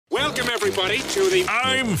everybody, to the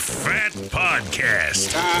I'm Fat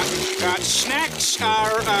Podcast. Snacks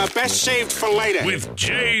are best saved for later. With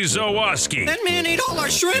Jay Zawoski. That man ate all our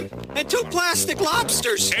shrimp and 2 plastic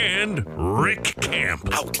lobsters. And Rick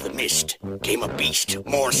Camp. Out the mist came a beast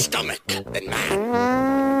more stomach than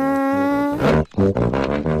man.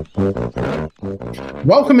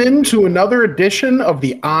 Welcome into another edition of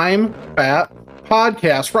the I'm Fat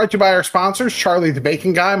Podcast, brought to you by our sponsors, Charlie the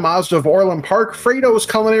Bacon Guy, Mazda of Orland Park, Fredo's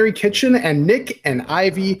Culinary Kitchen, and Nick and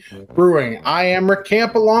Ivy Brewing. I am Rick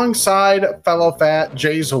Camp alongside fellow fat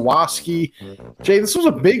Jay Zawoski. Jay, this was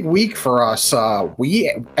a big week for us.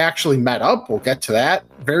 We actually met up. We'll get to that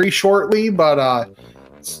very shortly, but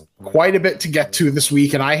quite a bit to get to this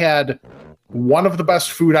week, and I had one of the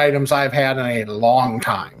best food items I've had in a long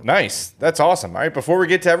time. Nice. That's awesome. All right. Before we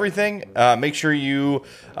get to everything, make sure you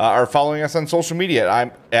are following us on social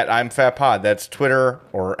media at I'm Fat Pod. That's Twitter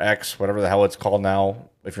or X, whatever the hell it's called now.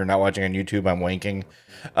 If you're not watching on YouTube, I'm wanking.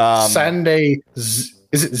 Send is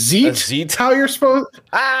it Zeet? Zeet. How you're supposed?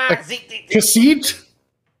 Zeet. Zeet.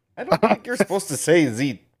 I don't think you're supposed to say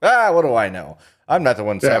Zeet. What do I know? I'm not the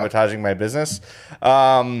one sabotaging my business.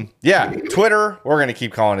 Twitter. We're going to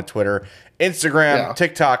keep calling it Twitter. Instagram,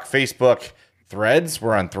 TikTok, Facebook, Threads.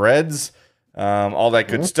 We're on Threads. All that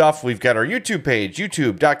good stuff. We've got our YouTube page,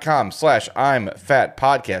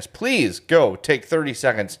 youtube.com/I'mFatPodcast. Please go take 30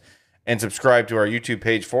 seconds and subscribe to our YouTube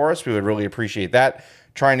page for us. We would really appreciate that.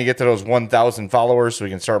 Trying to get to those 1,000 followers so we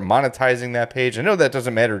can start monetizing that page. I know that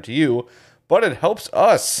doesn't matter to you, but it helps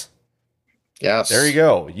us. Yes. There you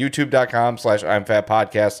go.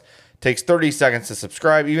 youtube.com/I'mFatPodcast. Takes 30 seconds to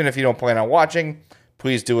subscribe. Even if you don't plan on watching,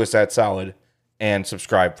 please do us that solid and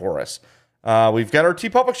subscribe for us. We've got our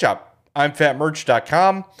TeePublic shop,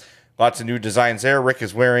 I'mFatMerch.com. Lots of new designs there. Rick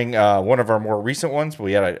is wearing one of our more recent ones, but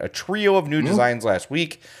we had a trio of new designs last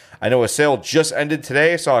week. I know a sale just ended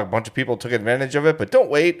today. I saw a bunch of people took advantage of it, but don't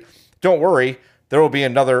wait. Don't worry. There will be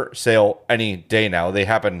another sale any day now. They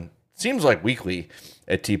happen, seems like weekly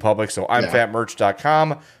at TeePublic. So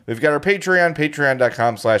I'mFatMerch.com. We've got our Patreon,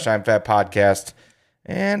 patreon.com/I'mFatPodcast.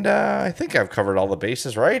 And I think I've covered all the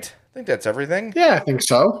bases, right? I think that's everything. Yeah, I think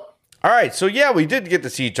so. All right. So, we did get to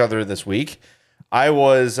see each other this week. I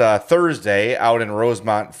was Thursday out in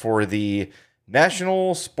Rosemont for the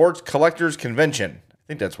National Sports Collectors Convention. I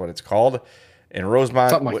think that's what it's called in Rosemont.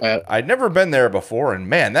 Something like that. I'd never been there before, and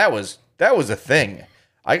man, that was a thing.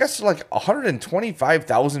 I guess like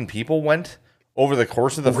 125,000 people went over the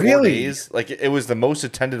course of the 4 days. Like it was the most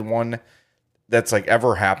attended one that's like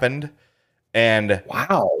ever happened. And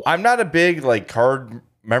wow, I'm not a big like card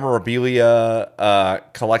memorabilia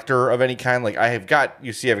collector of any kind. Like I've got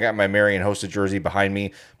my Marion hosted jersey behind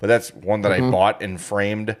me, but that's one that I bought and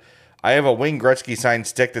framed. I have a Wayne Gretzky signed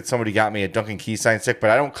stick that somebody got me, a Duncan Key signed stick, but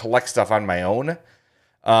I don't collect stuff on my own.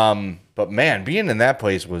 But man, being in that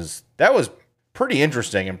place was pretty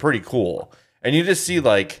interesting and pretty cool. And you just see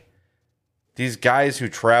like these guys who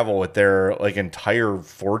travel with their like entire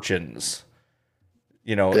fortunes,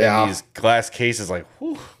 in these glass cases, like,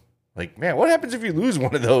 whew, like, man, what happens if you lose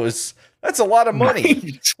one of those? That's a lot of money.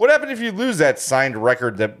 Right. What happened if you lose that signed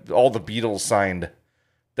record that all the Beatles signed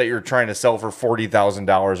that you're trying to sell for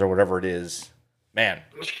 $40,000 or whatever it is? Man,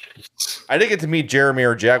 I didn't get to meet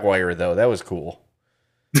Jaromir Jaguar though. That was cool.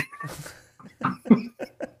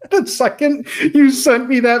 The second you sent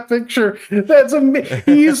me that picture, that's amazing.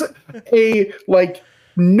 He's a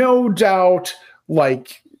no doubt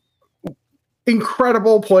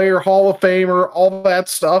incredible player, Hall of Famer, all that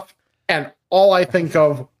stuff. And all I think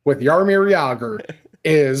of with Jaromir Jagr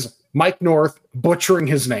is Mike North butchering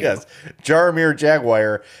his name. Yes, Jaromir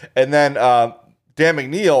Jaguar. And then Dan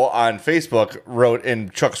McNeil on Facebook wrote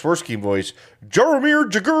in Chuck Swirsky voice, Jaromir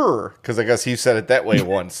Jagr, because I guess he said it that way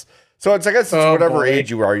once. So I guess it's whatever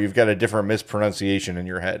age you are, you've got a different mispronunciation in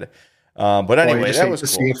your head. But anyway, that was cool.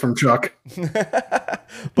 See it from Chuck.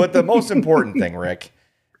 But the most important thing, Rick,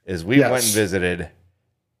 is we went and visited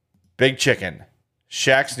Big Chicken,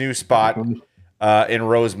 Shaq's new spot in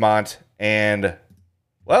Rosemont. And,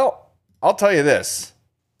 well, I'll tell you this.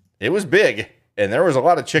 It was big, and there was a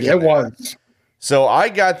lot of chicken. It was. So I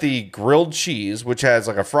got the grilled cheese, which has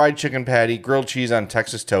like a fried chicken patty, grilled cheese on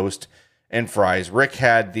Texas toast, and fries. Rick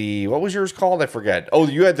had what was yours called? I forget. Oh,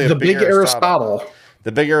 you had the big Aristotle.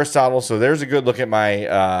 The big Aristotle. So there's a good look at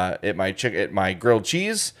my grilled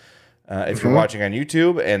cheese. If you're watching on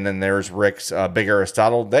YouTube, and then there's Rick's big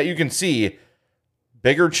Aristotle that you can see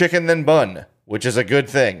bigger chicken than bun, which is a good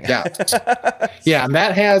thing. Yeah. Yeah. And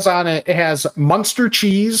that has on it has Munster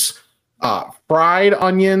cheese, fried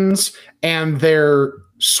onions, and their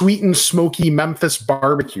sweet and smoky Memphis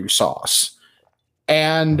barbecue sauce.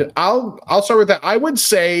 And I'll start with that. I would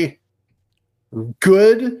say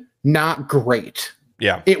good, not great.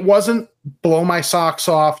 Yeah. It wasn't blow my socks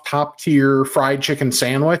off, top tier fried chicken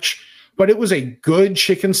sandwich, but it was a good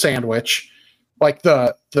chicken sandwich. Like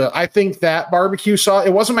I think that barbecue sauce,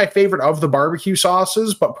 it wasn't my favorite of the barbecue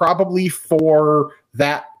sauces, but probably for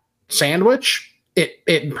that sandwich,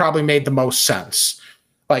 it probably made the most sense.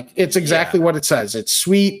 Like, it's exactly what it says. It's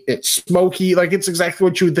sweet, it's smoky, like it's exactly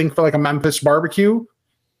what you would think for like a Memphis barbecue.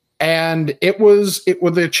 And it was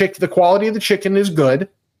the quality of the chicken is good,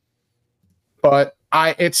 but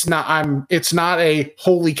it's not a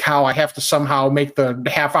holy cow, I have to somehow make the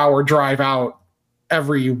half-hour drive out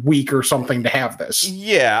every week or something to have this.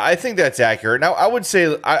 Yeah, I think that's accurate. Now, I would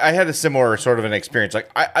say I had a similar sort of an experience. Like,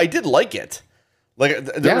 I did like it. Like,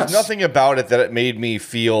 there was nothing about it that it made me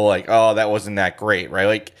feel like, oh, that wasn't that great, right?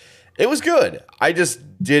 Like, it was good. I just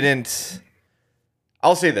didn't.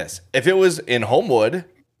 I'll say this. If it was in Homewood,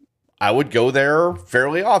 I would go there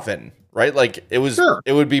fairly often, right? Like, it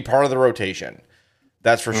would be part of the rotation.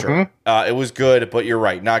 That's for sure. It was good, but you're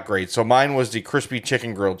right, not great. So mine was the crispy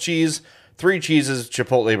chicken grilled cheese, 3 cheeses,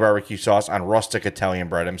 chipotle barbecue sauce on rustic Italian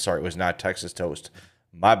bread. I'm sorry, it was not Texas toast.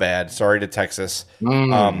 My bad. Sorry to Texas.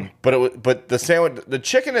 But the sandwich, the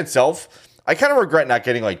chicken itself, I kind of regret not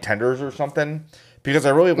getting like tenders or something because I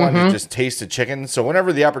really wanted to just taste the chicken. So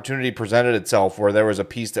whenever the opportunity presented itself where there was a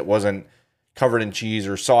piece that wasn't covered in cheese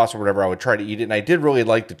or sauce or whatever, I would try to eat it. And I did really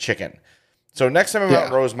like the chicken. So next time I'm out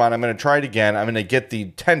in Rosemont, I'm going to try it again. I'm going to get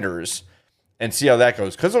the tenders and see how that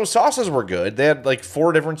goes. Because those sauces were good. They had like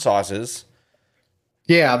 4 different sauces.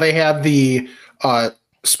 Yeah, they had the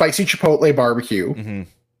spicy chipotle barbecue.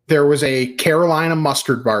 There was a Carolina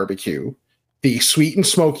mustard barbecue, the sweet and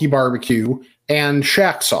smoky barbecue, and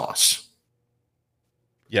Shaq sauce.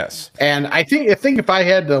 Yes. And I think if I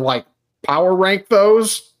had to like power rank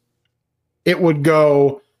those, it would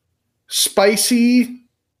go spicy.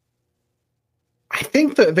 I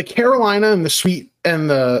think the Carolina and the sweet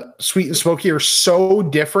and smoky are so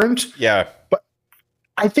different. Yeah. But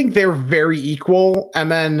I think they're very equal.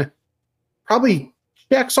 And then probably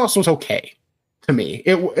Shaq sauce was okay to me.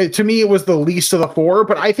 To me, it was the least of the 4,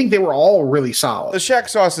 but I think they were all really solid. The Shaq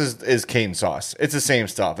sauce is cane sauce. It's the same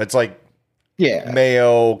stuff. It's like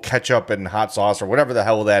mayo, ketchup, and hot sauce or whatever the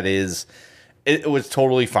hell that is. It was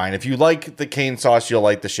totally fine. If you like the cane sauce, you'll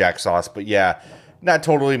like the Shaq sauce. But yeah, not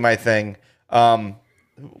totally my thing.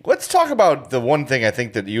 Let's talk about the one thing I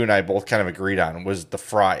think that you and I both kind of agreed on was the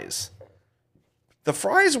fries. The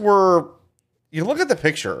fries were, you look at the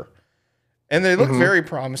picture, and they look very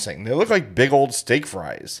promising. They look like big old steak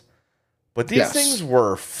fries. But these things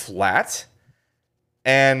were flat,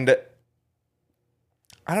 and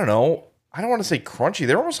I don't know. I don't want to say crunchy.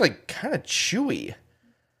 They're almost like kind of chewy.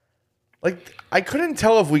 Like, I couldn't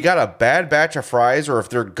tell if we got a bad batch of fries or if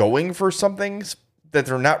they're going for something that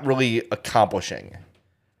they're not really accomplishing.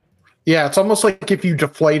 Yeah, it's almost like if you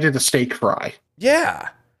deflated a steak fry. Yeah.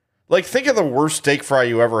 Like, think of the worst steak fry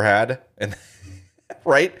you ever had, and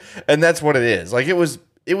right? And that's what it is. Like, I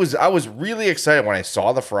was really excited when I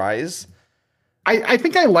saw the fries. I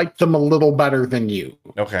think I liked them a little better than you.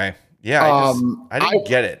 Okay. Yeah, I didn't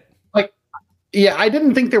get it. Like, yeah, I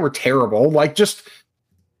didn't think they were terrible. Like, just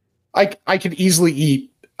I could easily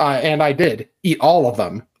eat, and I did eat all of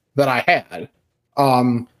them that I had.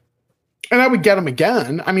 And I would get them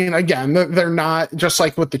again. I mean, again, they're not just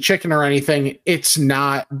like with the chicken or anything. It's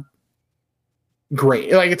not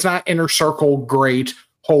great. Like, it's not inner circle great,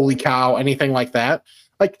 holy cow, anything like that.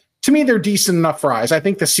 Like, to me, they're decent enough fries. I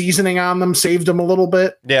think the seasoning on them saved them a little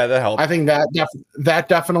bit. Yeah, that helped. I think that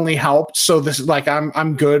definitely helped. So this, like,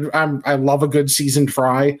 I'm good. I love a good seasoned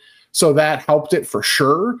fry. So that helped it for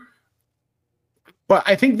sure. But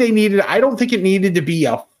I think I don't think it needed to be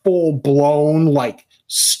a full blown, like,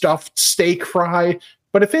 stuffed steak fry.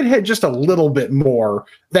 But if it had just a little bit more,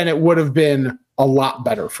 then it would have been a lot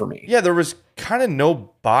better for me. Yeah, there was kind of no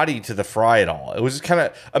body to the fry at all. It was just kind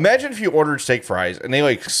of, imagine if you ordered steak fries and they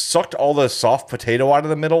like sucked all the soft potato out of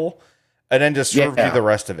the middle and then just served you the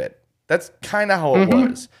rest of it. That's kind of how it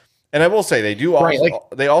was. And I will say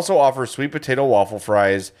they also offer sweet potato waffle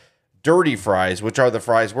fries, dirty fries, which are the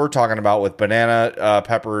fries we're talking about with banana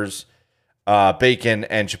peppers, bacon,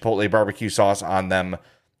 and chipotle barbecue sauce on them.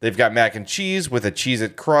 They've got mac and cheese with a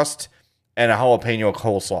Cheez-It crust and a jalapeno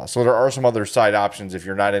coleslaw. So there are some other side options if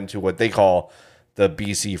you're not into what they call the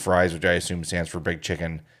BC fries, which I assume stands for big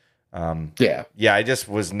chicken. Yeah, I just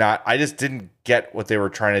didn't get what they were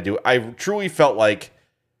trying to do. I truly felt like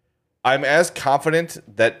I'm as confident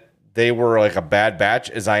that they were like a bad batch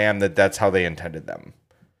as I am that that's how they intended them.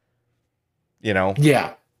 You know?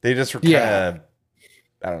 Yeah. They just were kind of,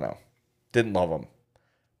 I don't know, didn't love them.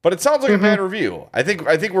 But it sounds like a bad review. I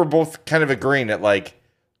think we're both kind of agreeing that like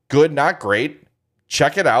good, not great.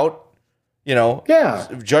 Check it out. You know,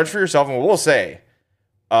 judge for yourself. And we'll say,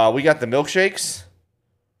 we got the milkshakes,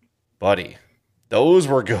 buddy. Those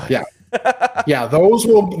were good. Yeah. Yeah, those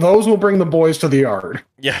will bring the boys to the yard.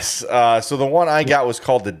 Yes. So the one I got was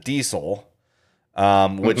called the Diesel,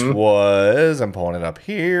 which was, I'm pulling it up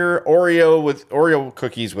here, Oreo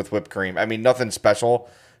cookies with whipped cream. I mean, nothing special,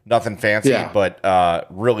 nothing fancy, but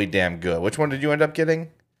really damn good. Which one did you end up getting?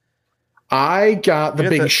 I got the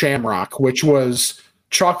Big Shamrock, which was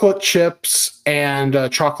chocolate chips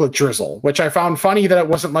and chocolate drizzle, which I found funny that it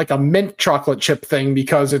wasn't like a mint chocolate chip thing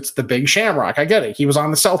because it's the Big Shamrock. I get it. He was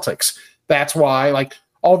on the Celtics. That's why like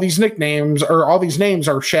all these names are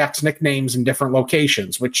Shaq's nicknames in different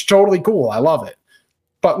locations, which totally cool. I love it.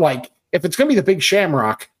 But like, if it's going to be the Big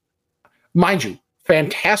Shamrock, mind you,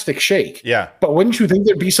 fantastic shake. Yeah. But wouldn't you think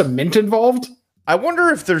there'd be some mint involved? I wonder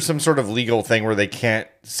if there's some sort of legal thing where they can't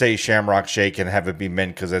say Shamrock Shake and have it be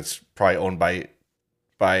mint because it's probably owned by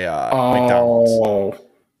McDonald's. Oh,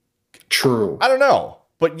 true. I don't know,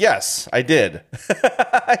 but yes, I did.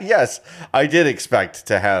 Yes, I did expect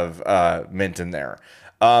to have mint in there.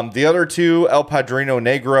 The other two, El Padrino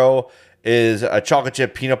Negro, is a chocolate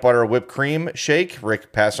chip peanut butter whipped cream shake.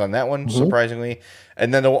 Rick passed on that one, surprisingly.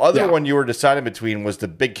 And then the other one you were deciding between was the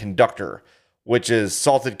Big Conductor, which is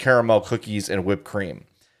salted caramel cookies and whipped cream.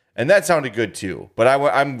 And that sounded good too. But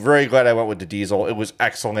I'm very glad I went with the Diesel. It was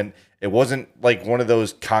excellent. It wasn't like one of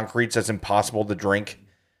those concretes that's impossible to drink.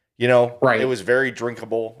 You know, right? It was very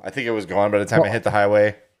drinkable. I think it was gone by the time I hit the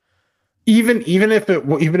highway. Even if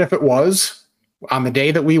it was on the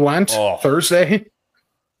day that we went, Thursday,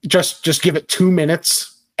 just give it 2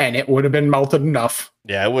 minutes and it would have been melted enough.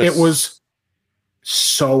 Yeah, it was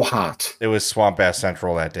so hot. It was Swamp Ass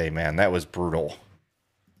Central that day, man. That was brutal.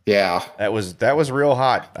 Yeah. That was real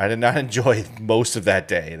hot. I did not enjoy most of that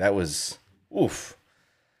day. That was oof.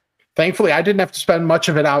 Thankfully, I didn't have to spend much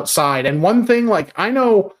of it outside. And one thing, like, I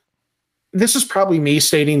know this is probably me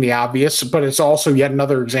stating the obvious, but it's also yet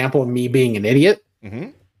another example of me being an idiot.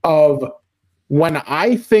 Of when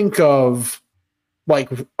I think of like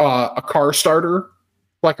a car starter,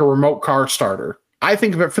 like a remote car starter, I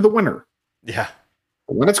think of it for the winter. Yeah.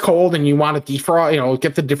 When it's cold and you want to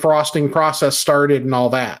get the defrosting process started and all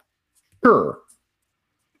that. Sure.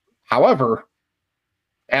 However,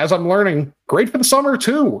 as I'm learning, great for the summer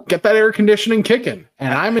too. Get that air conditioning kicking.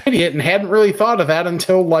 And I'm an idiot and hadn't really thought of that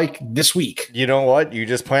until like this week. You know what? You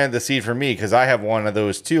just planted the seed for me because I have one of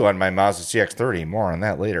those too on my Mazda CX-30. More on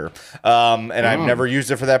that later. And I've never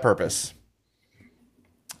used it for that purpose.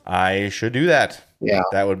 I should do that. Yeah.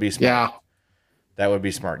 That would be smart. Yeah. That would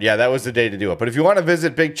be smart. Yeah, that was the day to do it. But if you want to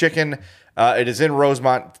visit Big Chicken, it is in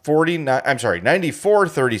Rosemont,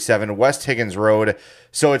 9437 West Higgins Road.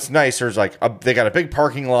 So it's nice. There's like they got a big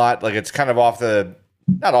parking lot. Like it's kind of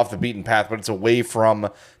not off the beaten path, but it's away from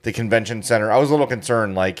the convention center. I was a little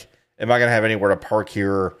concerned, like, am I going to have anywhere to park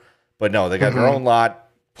here? But no, they got their own lot,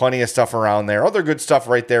 plenty of stuff around there. Other good stuff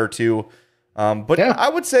right there too. But I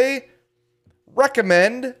would say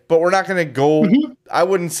recommend, but we're not going to go. I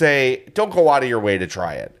wouldn't say don't go out of your way to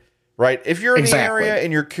try it, right? If you're in the area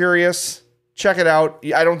and you're curious, check it out.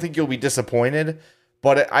 I don't think you'll be disappointed,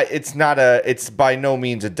 but it's by no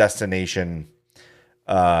means a destination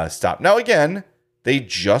stop. Now, again, they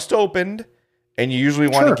just opened and you usually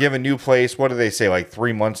want to give a new place. What do they say? Like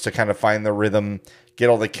 3 months to kind of find the rhythm, get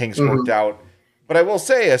all the kinks worked out. But I will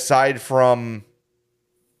say, aside from,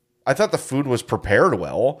 I thought the food was prepared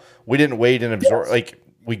well. We didn't wait and absorb. Like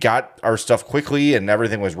we got our stuff quickly and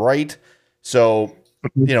everything was right. So,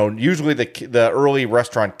 usually the early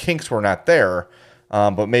restaurant kinks were not there,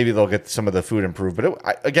 but maybe they'll get some of the food improved. But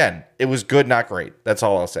it was good, not great. That's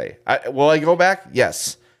all I'll say. Will I go back?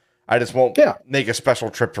 Yes. I just won't make a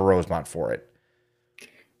special trip to Rosemont for it.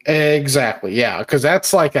 Exactly. Yeah. Because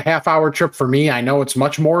that's like a half-hour trip for me. I know it's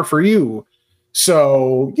much more for you.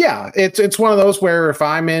 So yeah, it's one of those where if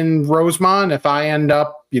I'm in Rosemont, if I end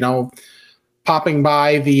up, popping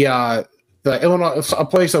by the Illinois, a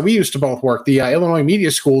place that we used to both work, the Illinois Media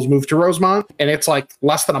Schools moved to Rosemont, and it's like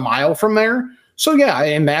less than a mile from there. So yeah,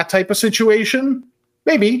 in that type of situation,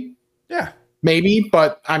 maybe.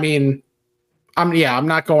 But I mean, I'm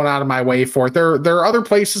not going out of my way for it. There are other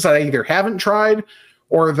places that I either haven't tried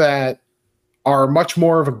or that are much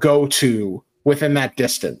more of a go-to within that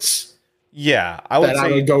distance. Yeah, I would say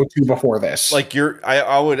I would go to before this. Like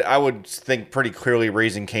I would think pretty clearly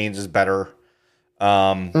Raising Cane's is better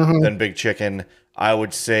than Big Chicken. I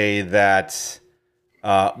would say that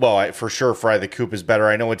for sure Fry the Coop is better.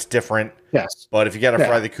 I know it's different. Yes. But if you got to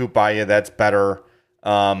Fry the Coop by you, that's better.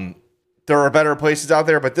 there are better places out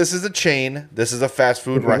there, but this is a chain. This is a fast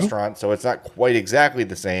food restaurant, so it's not quite exactly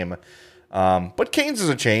the same. But Cane's is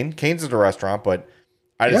a chain. Cane's is a restaurant, but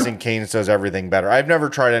I just think Cane's does everything better. I've never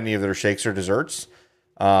tried any of their shakes or desserts.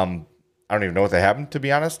 I don't even know what they have, to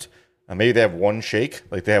be honest. Maybe they have one shake,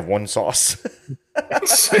 like they have one sauce.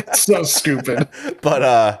 It's so stupid.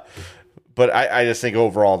 But I just think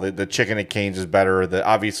overall the chicken at Cane's is better.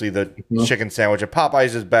 Obviously the chicken sandwich at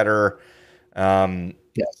Popeyes is better.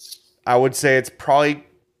 Yes. I would say it's probably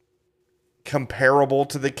comparable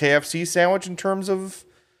to the KFC sandwich in terms of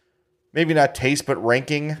maybe not taste, but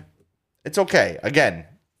ranking. It's okay. Again,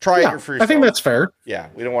 try it for yourself. I think that's fair. Yeah,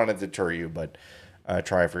 we don't want to deter you, but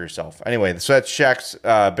try it for yourself. Anyway, so that's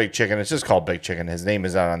Shaq's Big Chicken. It's just called Big Chicken. His name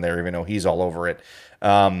is not on there, even though he's all over it.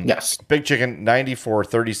 Yes. Big Chicken,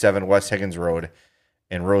 9437 West Higgins Road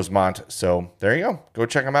in Rosemont. So there you go. Go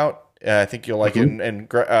check them out. I think you'll like it.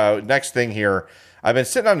 And next thing here, I've been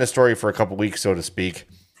sitting on this story for a couple weeks, so to speak.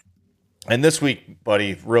 And this week,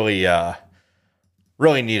 buddy, really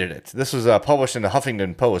needed it. This was published in the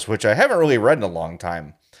Huffington Post, which I haven't really read in a long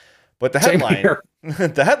time. But the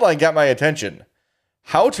headline got my attention.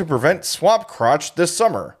 How to prevent swamp crotch this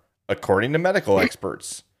summer, according to medical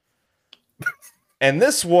experts. And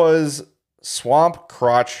this was swamp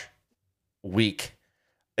crotch week.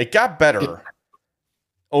 It got better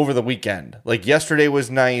over the weekend. Like yesterday was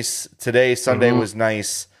nice. Today, Sunday was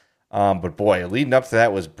nice. But boy, leading up to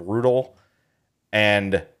that was brutal.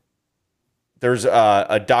 And there's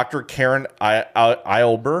a Dr. Karen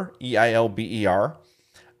Eilber, Eilber,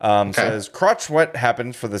 says crotch sweat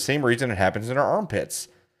happens for the same reason it happens in our armpits.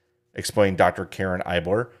 Explained Dr. Karen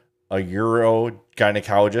Eilber, a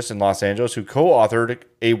urogynecologist in Los Angeles who co-authored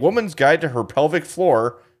A Woman's Guide to Her Pelvic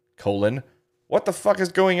Floor, what the fuck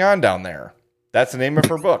is going on down there? That's the name of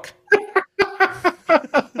her book.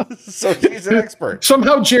 So she's an expert.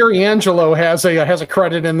 Somehow Jerry Angelo has a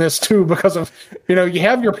credit in this too, because of, you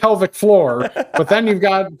have your pelvic floor, but then you've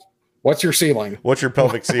got, what's your ceiling? What's your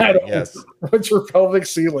pelvic ceiling? Yes. What's your pelvic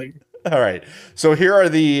ceiling? All right. So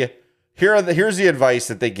here's the advice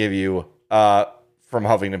that they give you from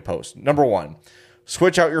Huffington Post. Number 1,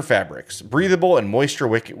 switch out your fabrics. Breathable and moisture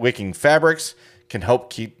wicking fabrics can help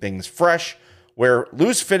keep things fresh. Wear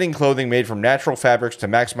loose-fitting clothing made from natural fabrics to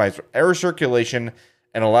maximize air circulation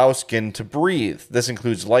and allow skin to breathe. This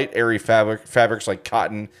includes light, airy fabrics like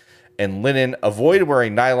cotton and linen. Avoid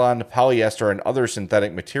wearing nylon, polyester, and other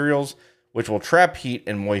synthetic materials, which will trap heat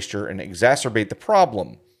and moisture and exacerbate the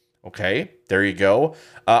problem. Okay, there you go.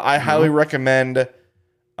 I highly recommend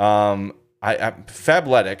Fabletics,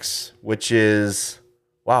 which is,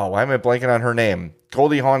 wow, why am I blanking on her name?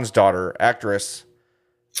 Goldie Hawn's daughter, actress.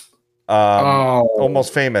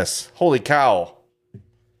 Almost Famous. Holy cow.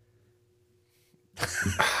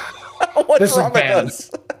 What's wrong with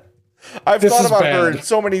us? I've thought about her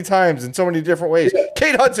so many times in so many different ways.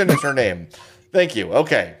 Kate Hudson is her name. Thank you.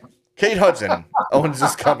 Okay. Kate Hudson owns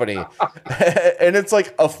this company. And it's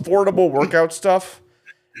like affordable workout stuff.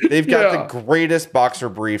 They've got the greatest boxer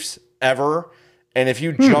briefs ever. And if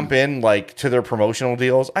you jump in like to their promotional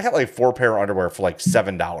deals, I got like 4 pair of underwear for like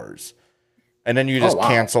 $7. And then you just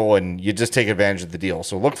cancel and you just take advantage of the deal.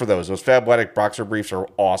 So look for those. Those Fabletic boxer briefs are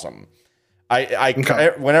awesome.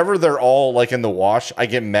 Whenever they're all like in the wash, I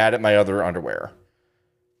get mad at my other underwear.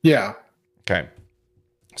 Yeah. Okay.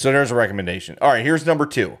 So there's a recommendation. All right, here's number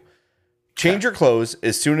 2. Change your clothes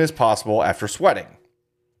as soon as possible after sweating.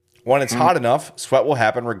 When it's hot enough, sweat will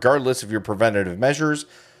happen regardless of your preventative measures,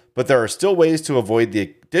 but there are still ways to avoid the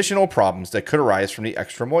additional problems that could arise from the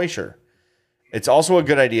extra moisture. It's also a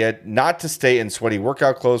good idea not to stay in sweaty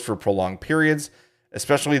workout clothes for prolonged periods,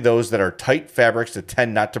 especially those that are tight fabrics that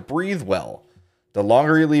tend not to breathe well. The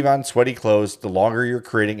longer you leave on sweaty clothes, the longer you're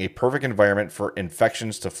creating a perfect environment for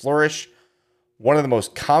infections to flourish. One of the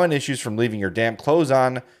most common issues from leaving your damp clothes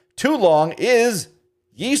on too long is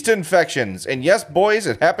yeast infections. And yes, boys,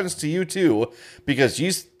 it happens to you too, because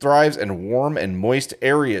yeast thrives in warm and moist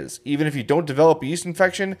areas. Even if you don't develop a yeast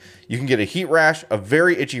infection, you can get a heat rash, a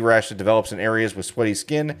very itchy rash that develops in areas with sweaty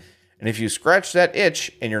skin. And if you scratch that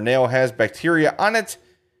itch and your nail has bacteria on it,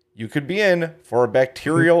 you could be in for a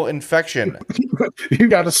bacterial infection. You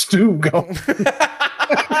got a stew going.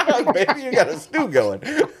 Maybe you got a stew going.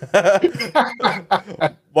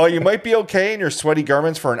 While you might be okay in your sweaty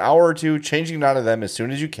garments for an hour or two, changing out of them as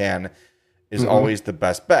soon as you can is always the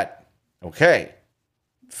best bet. Okay.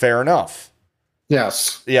 Fair enough.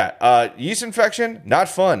 Yes. Yeah. Yeast infection, not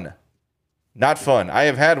fun. Not fun. I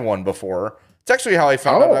have had one before. It's actually how I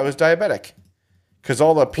found out I was diabetic. Because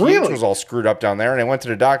all the pH was all screwed up down there. And I went to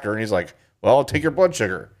the doctor and he's like, well, I'll take your blood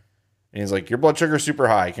sugar. And he's like, your blood sugar's super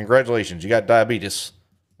high. Congratulations. You got diabetes.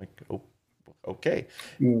 I'm like, Okay.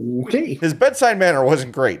 Okay. His bedside manner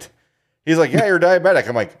wasn't great. He's like, yeah, you're diabetic.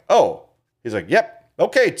 I'm like, oh. He's like, yep.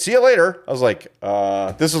 Okay, see you later. I was like,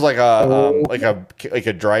 this is like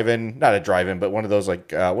a drive-in, not a drive-in, but one of those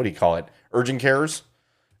like, what do you call it? Urgent cares.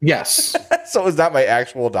 Yes. So it's not my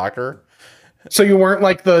actual doctor. So you weren't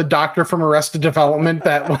like the doctor from Arrested Development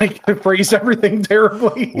that like phrased everything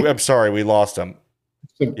terribly. I'm sorry, we lost him.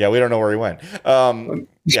 Yeah, we don't know where he went.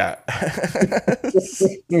 Yeah.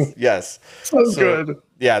 Yes. So good.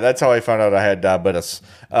 Yeah, that's how I found out I had diabetes.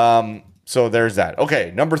 So there's that.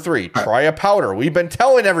 Okay, number 3, try a powder. We've been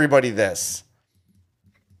telling everybody this.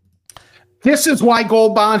 This is why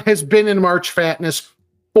Gold Bond has been in March Fatness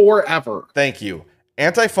forever. Thank you.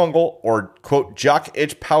 Antifungal or, quote, jock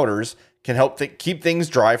itch powders can help keep things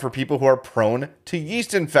dry for people who are prone to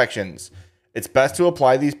yeast infections. It's best to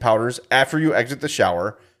apply these powders after you exit the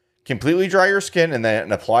shower. Completely dry your skin and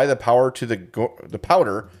then apply the powder to the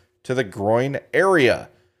powder to the groin area.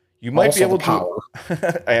 You might be able to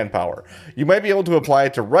and power. You might be able to apply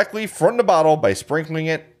it directly from the bottle by sprinkling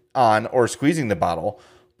it on or squeezing the bottle.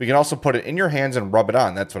 We can also put it in your hands and rub it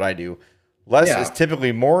on. That's what I do. Less is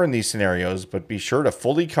typically more in these scenarios, but be sure to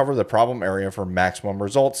fully cover the problem area for maximum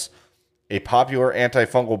results. A popular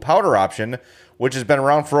antifungal powder option, which has been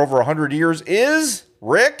around for over 100 years, is,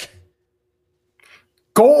 Rick?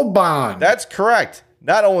 Gold Bond. That's correct.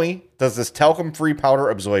 Not only does this talcum-free powder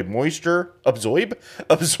absorb moisture, lady,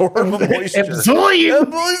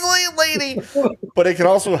 but it can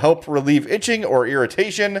also help relieve itching or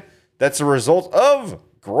irritation that's a result of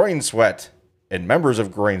groin sweat and members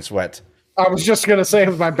of groin sweat. I was just going to say it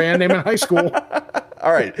was my band name in high school.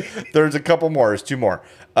 All right. There's a couple more. There's 2 more.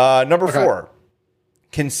 Number 4,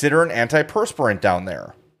 consider an antiperspirant down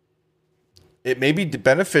there. It may be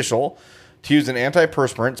beneficial to use an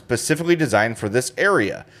antiperspirant specifically designed for this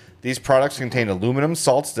area. These products contain aluminum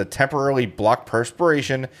salts that temporarily block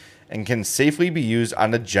perspiration and can safely be used on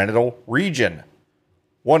the genital region.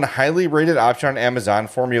 One highly rated option on Amazon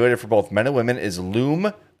formulated for both men and women is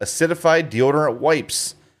Lume acidified deodorant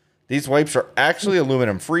wipes. These wipes are actually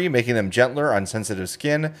aluminum free, making them gentler on sensitive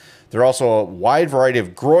skin. There are also a wide variety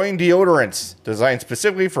of groin deodorants designed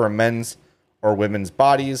specifically for men's or women's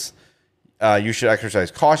bodies. You should exercise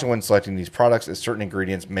caution when selecting these products, as certain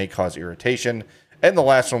ingredients may cause irritation. And the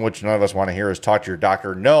last one, which none of us want to hear, is talk to your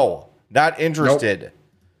doctor. No, not interested.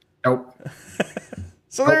 Nope.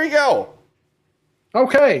 So there you go.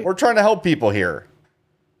 Okay. We're trying to help people here.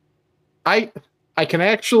 I can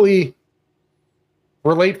actually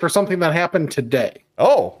relate for something that happened today.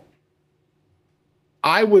 Oh.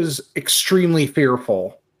 I was extremely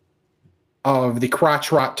fearful of the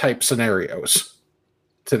crotch rot type scenarios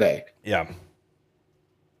today. Yeah.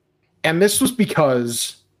 And this was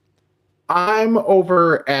because I'm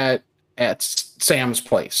over at Sam's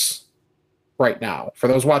place right now. For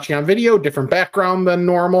those watching on video, different background than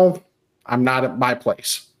normal. I'm not at my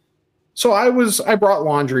place. So I brought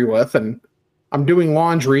laundry with, and I'm doing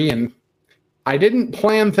laundry, and I didn't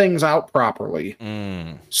plan things out properly.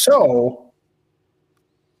 So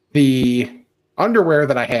the underwear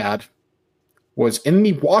that I had was in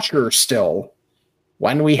the washer still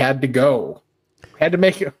when we had to go. Had to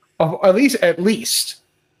make it at least,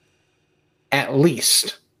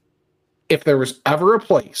 if there was ever a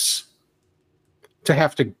place to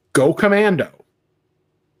have to go commando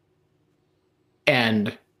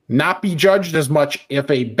and not be judged as much if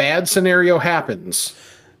a bad scenario happens,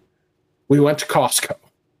 we went to Costco.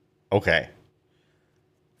 Okay.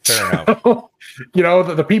 Fair enough. You know,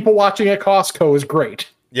 the people watching at Costco is great.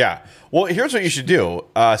 Yeah. Well, here's what you should do.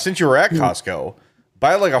 Since you were at Costco,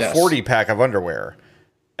 buy like a 40 pack of underwear.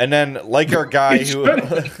 And then, like our guy who,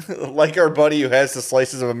 like our buddy who has the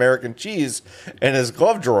slices of American cheese in his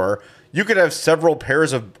glove drawer, you could have several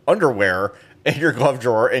pairs of underwear in your glove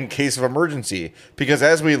drawer in case of emergency. Because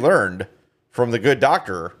as we learned from the good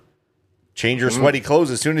doctor, change your sweaty clothes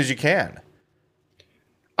as soon as you can.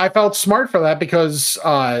 I felt smart for that because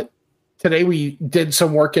today we did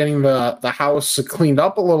some work getting the house cleaned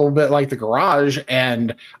up a little bit, like the garage,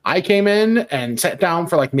 and I came in and sat down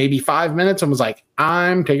for like maybe 5 minutes and was like,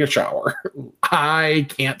 I'm taking a shower. I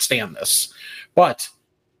can't stand this. But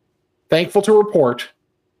thankful to report,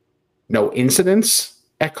 no incidents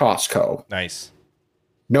at Costco. Nice.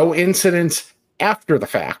 No incidents after the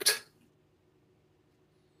fact.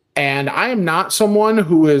 And I am not someone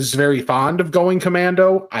who is very fond of going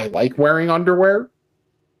commando. I like wearing underwear.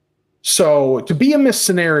 So to be in this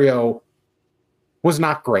scenario was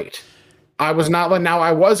not great. I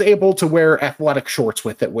was able to wear athletic shorts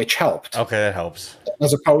with it, which helped. Okay, that helps.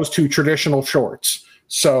 As opposed to traditional shorts.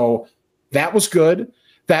 So that was good.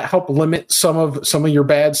 that help limit some of your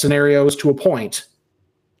bad scenarios to a point.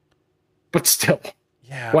 But still,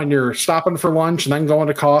 when you're stopping for lunch and then going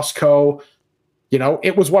to Costco,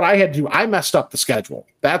 it was what I had to do. I messed up the schedule.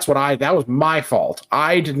 That was my fault.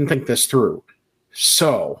 I didn't think this through.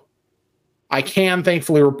 So I can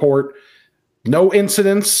thankfully report no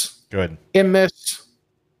incidents in this,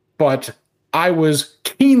 but I was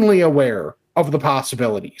keenly aware of the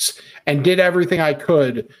possibilities and did everything I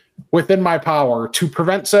could within my power to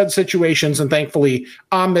prevent said situations. And thankfully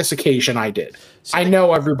on this occasion I did. I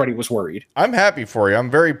know everybody was worried. I'm happy for you. I'm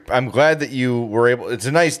glad that you were able. It's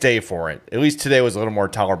a nice day for it. At least today was a little more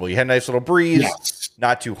tolerable. You had a nice little breeze,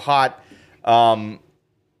 not too hot.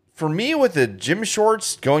 For me with the gym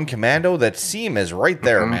shorts going commando, that seam is right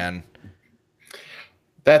there, man.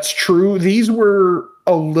 That's true. These were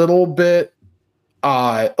a little bit,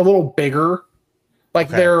 a little bigger. Like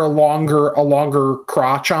they're a longer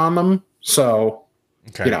crotch on them. So,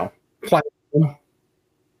 plenty of them. All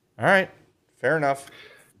right. Fair enough.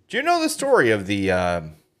 Do you know the story of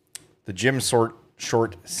the gym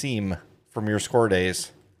short seam from your score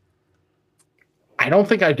days? I don't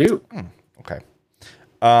think I do. Okay.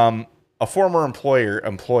 A former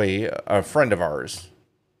employee, a friend of ours.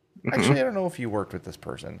 Actually, I don't know if you worked with this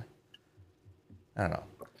person. I don't know.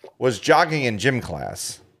 Was jogging in gym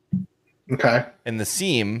class. Okay. And the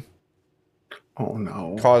seam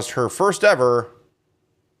caused her first ever.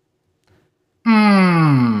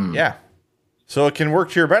 Yeah. So it can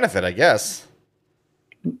work to your benefit, I guess.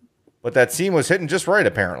 But that seam was hitting just right,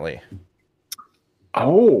 apparently.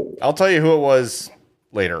 Oh. I'll tell you who it was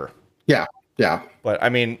later. Yeah. Yeah. But I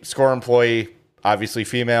mean, score employee, obviously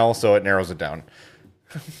female, so it narrows it down.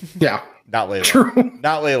 Yeah. Not Layla. True.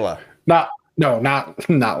 Not Layla. Not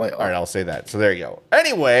Layla. All right, I'll say that. So there you go.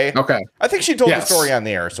 Anyway. Okay. I think she told the story on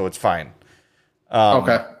the air, so it's fine.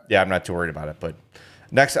 Okay. Yeah, I'm not too worried about it. But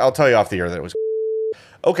next, I'll tell you off the air that it was.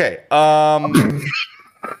 Okay.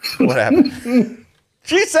 What happened?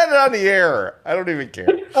 She said it on the air. I don't even care.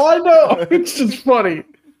 I know. It's just funny.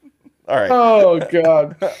 All right. Oh,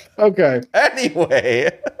 God. Okay.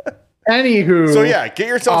 Anyway. Anywho. So, yeah, get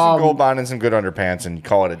yourself some Gold Bond and some good underpants and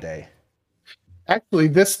call it a day. Actually,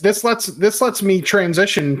 this lets me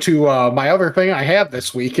transition to my other thing I had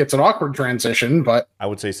this week. It's an awkward transition, but I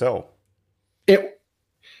would say so.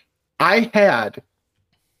 I had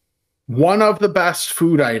one of the best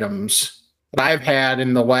food items that I've had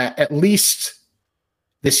in at least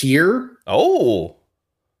this year. Oh,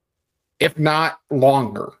 if not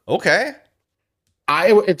longer. Okay.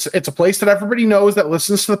 It's a place that everybody knows that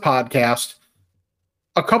listens to the podcast.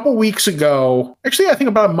 A couple weeks ago, actually, I think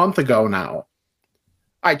about a month ago now,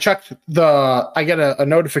 I checked I get a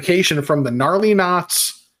notification from the Gnarly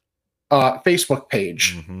Knots Facebook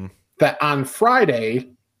page that on Friday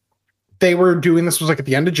they were doing, this was like at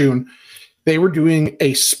the end of June, they were doing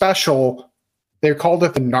a special. They called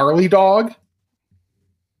it the Gnarly Dog,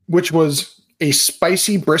 which was a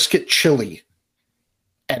spicy brisket chili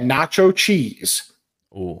and nacho cheese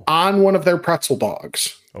on one of their pretzel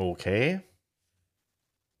dogs. Okay.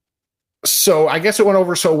 So I guess it went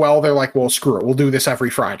over so well, they're like, well, screw it. We'll do this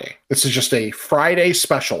every Friday. This is just a Friday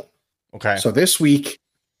special. Okay. So this week,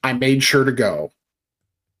 I made sure to go.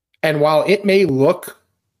 And while it may look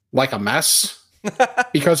like a mess,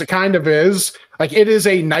 because it kind of is, like it is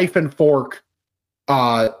a knife and fork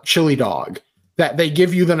chili dog that they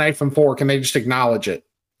give you the knife and fork and they just acknowledge it.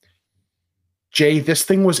 Jay, this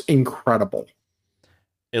thing was incredible.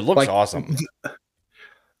 It looks awesome.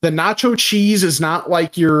 The nacho cheese is not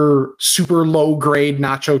like your super low grade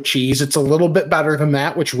nacho cheese. It's a little bit better than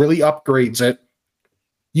that, which really upgrades it.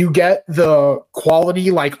 You get the quality,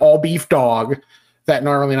 like all beef dog that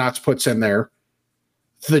Gnarly Knots puts in there.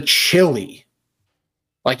 The chili,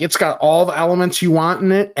 like it's got all the elements you want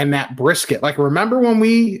in it, and that brisket. Like remember when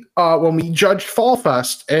we judged Fall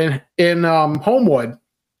Fest in Homewood,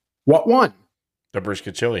 what won? The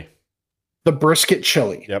brisket chili. The brisket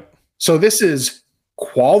chili. Yep. So this is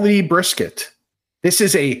quality brisket. This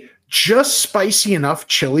is a just spicy enough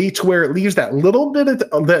chili to where it leaves that little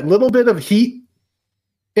bit of heat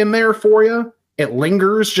in there for you. It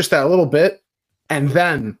lingers just that little bit. And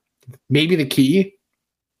then maybe the key,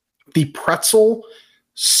 the pretzel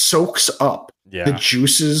soaks up the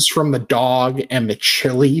juices from the dog and the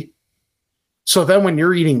chili. So then when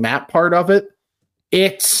you're eating that part of it,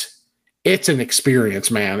 it's an experience,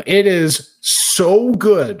 man. It is so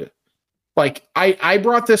good. Like I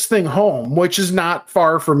brought this thing home, which is not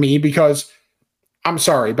far from me because I'm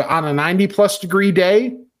sorry, but on a 90+ degree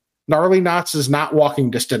day, Gnarly Knots is not walking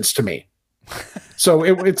distance to me. So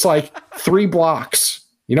it's like 3 blocks.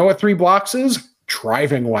 You know what 3 blocks is?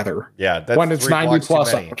 driving weather. Yeah, that's when it's 3 90 blocks too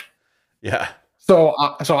plus many. out. Yeah. So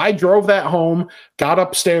I drove that home, got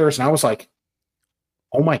upstairs, and I was like,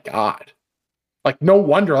 oh my God. Like, no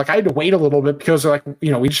wonder. Like, I had to wait a little bit because, like,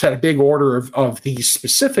 we just had a big order of these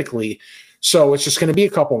specifically. So it's just going to be a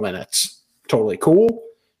couple minutes. Totally cool.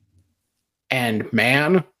 And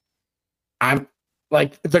man, I'm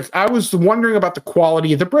like, I was wondering about the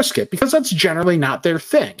quality of the brisket because that's generally not their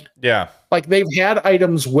thing. Yeah. Like, they've had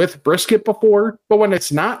items with brisket before, but when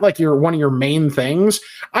it's not like one of your main things,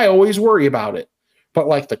 I always worry about it. But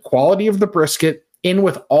like the quality of the brisket in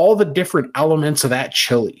with all the different elements of that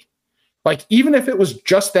chili. Like, even if it was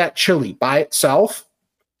just that chili by itself,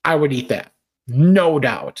 I would eat that. No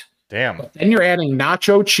doubt. Damn. But then you're adding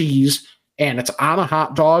nacho cheese and it's on a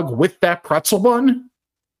hot dog with that pretzel bun.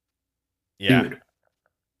 Yeah. Dude,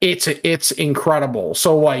 it's incredible.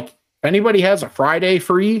 So, like, if anybody has a Friday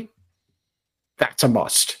free, that's a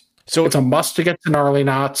must. So it's a must to get to Gnarly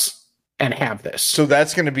Knots and have this. So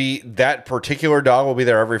that's going to be, that particular dog will be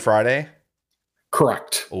there every Friday?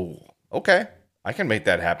 Correct. Oh, okay. I can make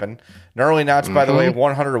that happen. Gnarly Knots, by the way,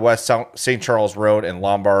 100 West St. Charles Road in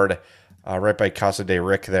Lombard, right by Casa de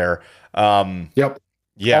Rick there. Yep.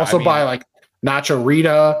 Yeah. Also by like Nacho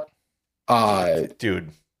Rita, dude,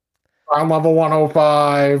 Ground Level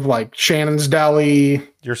 105, like Shannon's Deli.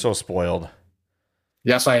 You're so spoiled.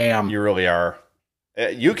 Yes, I am. You really are.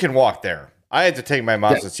 You can walk there. I had to take my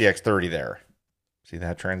Mazda CX-30 there. See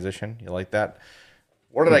that transition? You like that?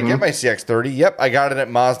 Where did I get my CX-30? Yep, I got it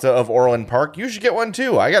at Mazda of Orland Park. You should get one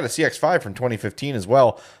too. I got a CX-5 from 2015 as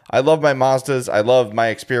well. I love my Mazdas. I love my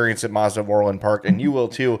experience at Mazda of Orland Park, and you will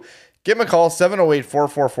too. Give him a call,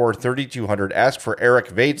 708-444-3200. Ask for Eric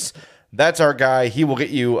Vates. That's our guy. He will get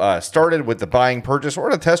you started with the buying, purchase,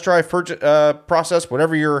 or the test drive process,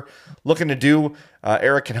 whatever you're looking to do.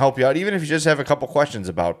 Eric can help you out, even if you just have a couple questions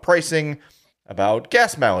about pricing, about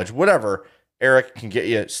gas mileage, whatever. Eric can get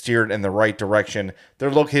you steered in the right direction.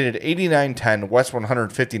 They're located at 8910 West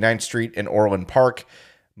 159th Street in Orland Park.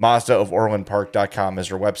 MazdaofOrlandPark.com is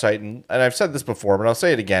their website. And I've said this before, but I'll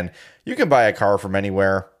say it again. You can buy a car from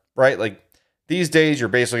anywhere, right? Like these days, you're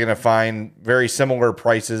basically going to find very similar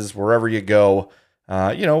prices wherever you go,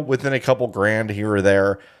 within a couple grand here or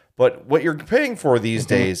there. But what you're paying for these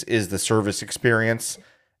days is the service experience.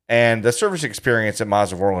 And the service experience at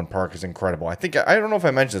Mazda of Orland Park is incredible. I don't know if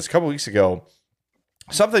I mentioned this a couple weeks ago.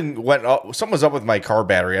 Something was up with my car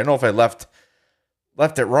battery. I don't know if I left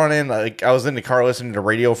it running. Like I was in the car listening to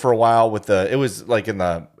radio for a while it was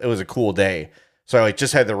a cool day. So I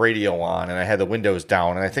just had the radio on and I had the windows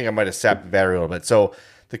down and I think I might have sapped the battery a little bit. So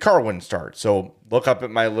the car wouldn't start. So look up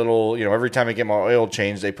at my little, every time I get my oil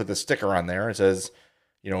changed, they put the sticker on there. It says,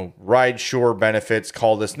 ride sure benefits,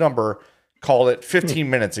 call this number. Called it 15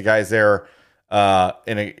 minutes. The guy's there. I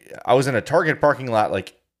was in a Target parking lot,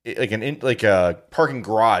 like a parking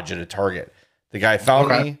garage at a Target. The guy found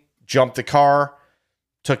me, jumped the car,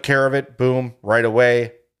 took care of it. Boom, right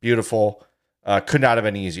away. Beautiful. Could not have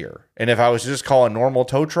been easier. And if I was to just call a normal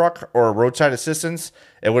tow truck or a roadside assistance,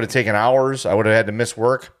 it would have taken hours. I would have had to miss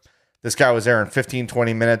work. This guy was there in 15,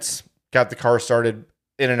 20 minutes. Got the car started,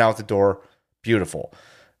 in and out the door. Beautiful.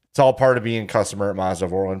 It's all part of being a customer at Mazda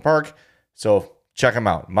of Orland Park. So check them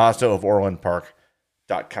out,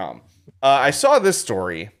 MazdaofOrlandPark.com. I saw this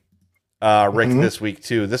story, Rick, this week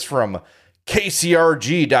too. This from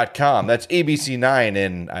KCRG.com. That's ABC9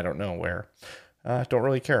 in, I don't know where. Don't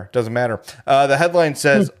really care. Doesn't matter. The headline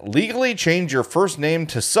says, legally change your first name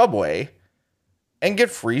to Subway and get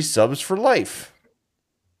free subs for life.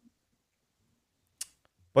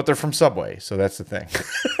 But they're from Subway, so that's the thing.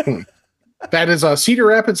 That is Cedar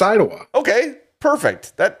Rapids, Iowa. Okay.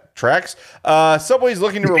 Perfect. That tracks. Subway's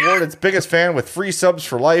looking to reward its biggest fan with free subs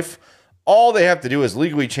for life. All they have to do is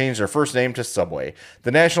legally change their first name to Subway. The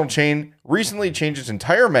national chain recently changed its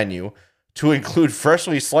entire menu to include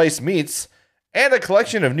freshly sliced meats and a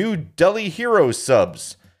collection of new Deli Heroes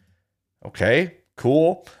subs. Okay,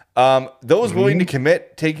 cool. Those willing to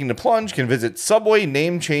commit taking the plunge can visit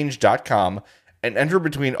subwaynamechange.com and enter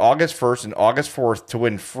between August 1st and August 4th to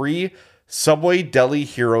win free Subway Deli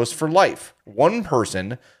Heroes for life. One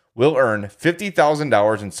person will earn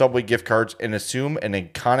 $50,000 in Subway gift cards and assume an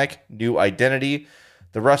iconic new identity.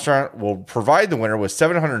 The restaurant will provide the winner with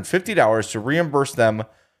 $750 to reimburse them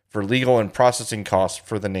for legal and processing costs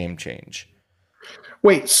for the name change.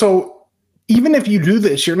 Wait, so even if you do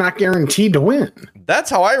this, you're not guaranteed to win. That's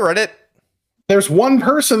how I read it. There's one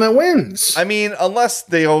person that wins. I mean, unless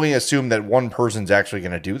they only assume that one person's actually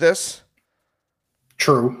going to do this.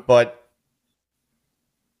 True. But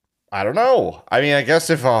I don't know. I mean, I guess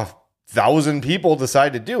if 1,000 people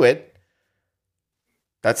decide to do it,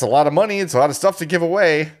 that's a lot of money. It's a lot of stuff to give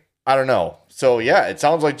away. I don't know. So yeah, it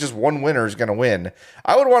sounds like just one winner is going to win.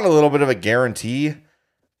 I would want a little bit of a guarantee.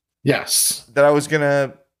 Yes. That I was going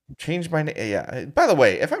to change my name. Yeah. By the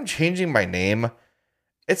way, if I'm changing my name,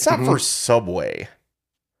 it's not for Subway.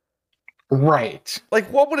 Right.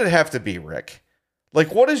 Like, what would it have to be, Rick?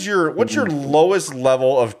 Like, what's your lowest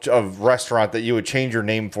level of restaurant that you would change your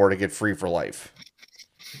name for to get free for life?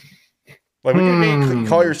 Like, would you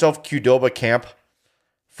call yourself Qdoba Camp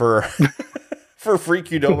for for free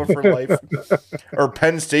Qdoba for life? Or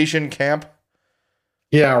Penn Station Camp?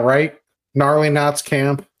 Yeah, right. Gnarly Knots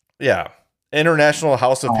Camp. Yeah. International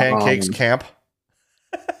House of Pancakes Camp.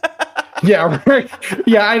 Yeah, right.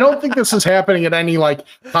 Yeah, I don't think this is happening at any like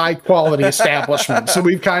high quality establishment. So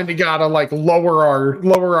we've kind of got to like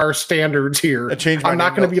lower our standards here. I'm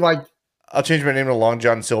not going to be like, I'll change my name to Long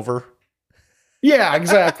John Silver. Yeah,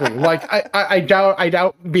 exactly. Like I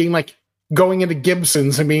doubt being like going into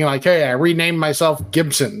Gibson's and being like, hey, I renamed myself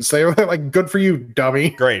Gibson's. They were like, good for you,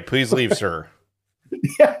 dummy. Great. Please leave, sir.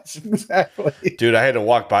 Yes, exactly. Dude, I had to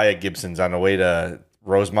walk by a Gibson's on the way to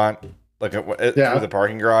Rosemont, like through the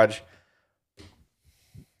parking garage.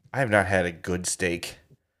 I have not had a good steak,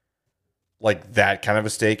 like that kind of a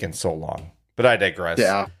steak, in so long. But I digress.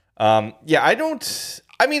 Yeah. I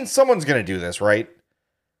mean, someone's going to do this, right?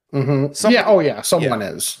 Mm-hmm. Someone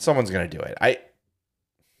is. Someone's going to do it.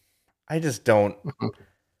 I just don't.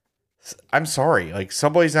 I'm sorry. Like,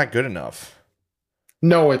 Subway's not good enough.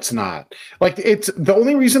 No, it's not. Like, it's the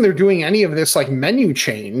only reason they're doing any of this like menu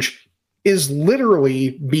change is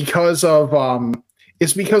literally because of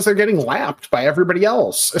because they're getting lapped by everybody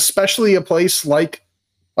else, especially a place like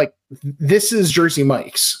this is Jersey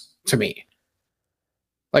Mike's to me.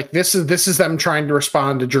 Like this is them trying to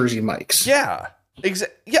respond to Jersey Mike's. Yeah.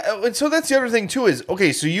 Yeah, and so that's the other thing too is,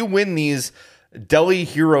 okay, so you win these Deli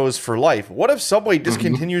Heroes for life. What if Subway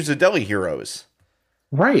discontinues the Deli Heroes?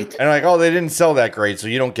 Right. And like, oh, they didn't sell that great, so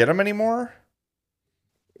you don't get them anymore?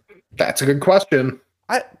 That's a good question.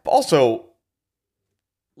 I also,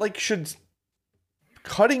 like, should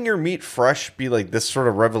cutting your meat fresh be like this sort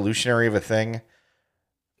of revolutionary of a thing?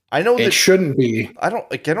 I know it shouldn't be. I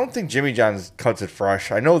don't think Jimmy John's cuts it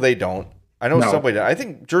fresh. I know they don't. I know Subway does. I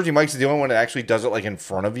think Jersey Mike's is the only one that actually does it like in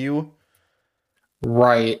front of you.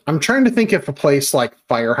 Right. I'm trying to think if a place like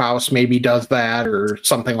Firehouse maybe does that or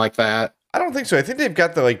something like that. I don't think so. I think they've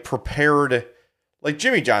got the like prepared, like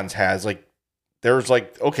Jimmy John's has, like there's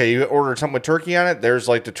like, okay, you order something with turkey on it. There's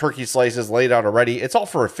like the turkey slices laid out already. It's all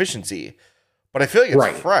for efficiency. But I feel like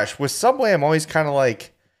it's fresh. With Subway, I'm always kind of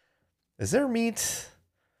like, is there meat?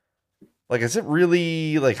 Like, is it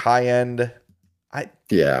really like high end?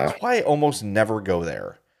 That's why I almost never go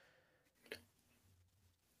there.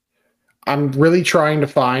 I'm really trying to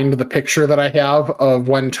find the picture that I have of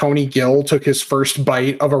when Tony Gill took his first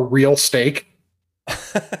bite of a real steak.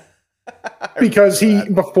 Because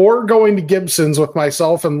before going to Gibson's with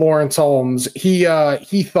myself and Lawrence Holmes, he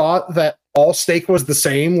thought that all steak was the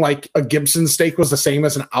same, like a Gibson steak was the same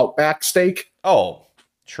as an Outback steak. Oh,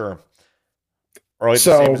 sure. Or like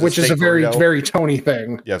so, which is a very, very Tony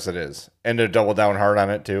thing. Yes, it is. And to double down hard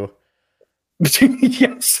on it, too.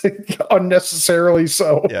 Yes, unnecessarily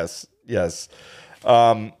so. Yes. Yeah,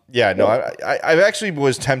 no, I actually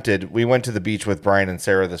was tempted. We went to the beach with Brian and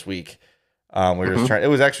Sarah this week. We were just trying. It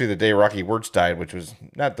was actually the day Rocky Wirtz died, which was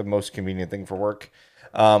not the most convenient thing for work.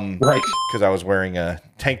 Right. Because I was wearing a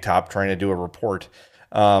tank top trying to do a report.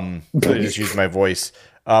 So I just used my voice.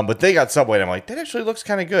 But they got Subway, and I'm like, that actually looks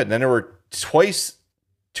kind of good. And then there were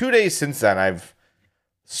 2 days since then, I've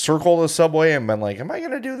circled a Subway and been like, am I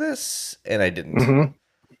going to do this? And I didn't.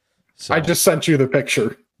 So I just sent you the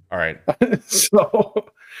picture. All right. So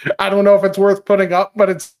I don't know if it's worth putting up, but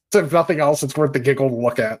it's, if nothing else, it's worth the giggle to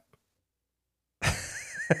look at.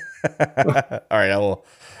 All right.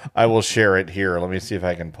 I will share it here. Let me see if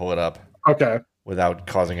I can pull it up. Okay. Without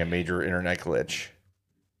causing a major internet glitch.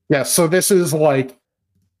 Yeah. So this is like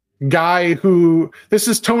this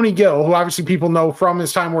is Tony Gill, who obviously people know from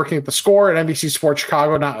his time working at the Score at NBC Sports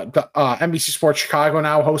Chicago now, NBC Sports Chicago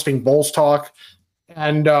now hosting Bulls Talk,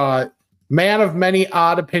 and man of many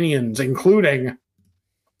odd opinions, including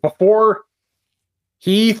before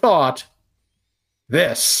this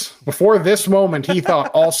moment, he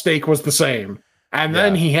thought all steak was the same. And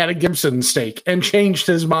then he had a Gibson steak and changed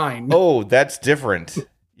his mind. Oh, that's different.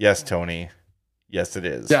 Yes, Tony. Yes, it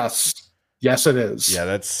is. Yes, it is. Yeah,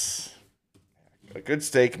 that's a good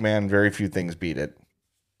steak, man. Very few things beat it.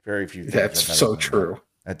 Very few things. That's so true.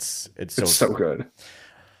 It's so good.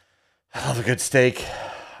 I love a good steak.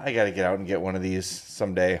 I got to get out and get one of these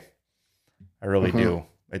someday. I really do.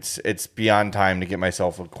 It's beyond time to get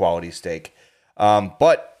myself a quality steak.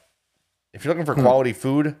 But if you're looking for quality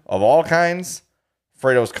food of all kinds,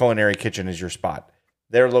 Fredo's Culinary Kitchen is your spot.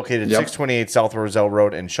 They're located 628 South Roselle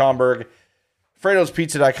Road in Schaumburg.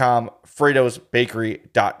 Fredo'sPizza.com,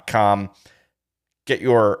 Fredo'sBakery.com. Get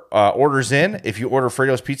your orders in. If you order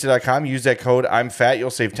Fredo'sPizza.com, use that code I'm Fat. You'll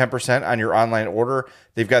save 10% on your online order.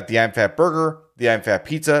 They've got the I'm Fat Burger, the I'm Fat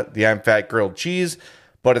Pizza, the I'm Fat Grilled Cheese.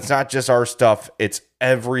 But it's not just our stuff. It's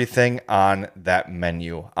everything on that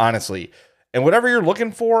menu, honestly. And whatever you're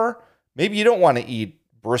looking for, maybe you don't want to eat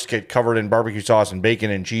brisket covered in barbecue sauce and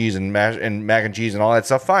bacon and cheese and mac and cheese and all that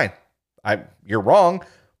stuff. Fine. You're wrong,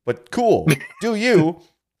 but cool. Do you?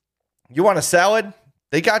 You want a salad?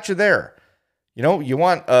 They got you there. You know, you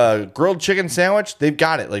want a grilled chicken sandwich? They've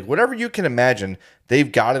got it. Like whatever you can imagine,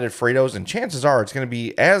 they've got it at Fredo's, and chances are it's going to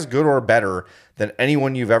be as good or better than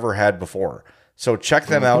anyone you've ever had before. So check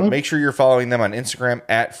them out. Make sure you're following them on Instagram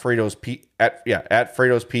at Fredo's Pizza,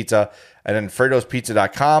 and then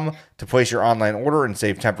Fredo'sPizza.com to place your online order and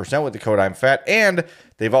save 10% with the code I'm Fat. And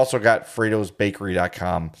they've also got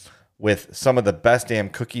Fredo'sBakery.com with some of the best damn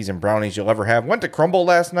cookies and brownies you'll ever have. Went to Crumble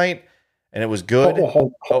last night and it was good.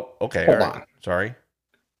 Okay. Hold on. Sorry.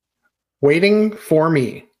 Waiting for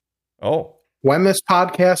me. Oh. When this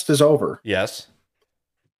podcast is over. Yes.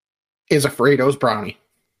 Is a Fredo's brownie.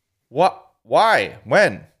 What? Why?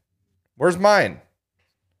 When? Where's mine?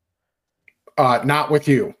 Not with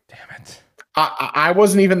you. Damn it. I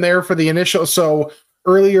wasn't even there for the initial. So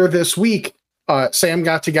earlier this week, Sam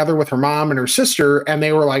got together with her mom and her sister, and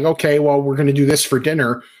they were like, okay, well, we're going to do this for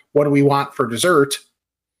dinner. What do we want for dessert?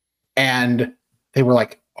 And they were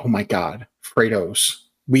like, oh my God, Fredo's.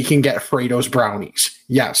 We can get Fredo's brownies.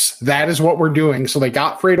 Yes, that is what we're doing. So they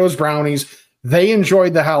got Fredo's brownies. They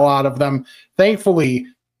enjoyed the hell out of them. Thankfully,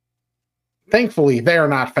 they are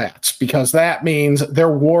not fats, because that means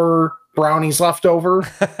there were brownies left over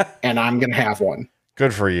and I'm going to have one.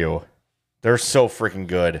 Good for you. They're so freaking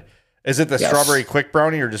good. Is it the strawberry quick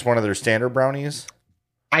brownie or just one of their standard brownies?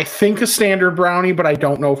 I think a standard brownie, but I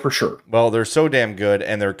don't know for sure. Well, they're so damn good,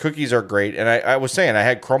 and their cookies are great. And I was saying, I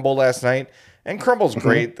had Crumble last night, and Crumble's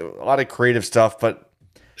great. A lot of creative stuff, but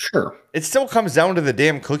sure, it still comes down to the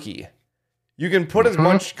damn cookie. You can put as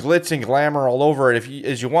much glitz and glamour all over it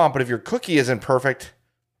as you want, but if your cookie isn't perfect,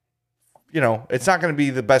 you know, it's not going to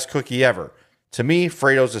be the best cookie ever. To me,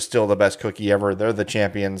 Fredo's is still the best cookie ever. They're the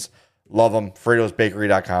champions. Love them.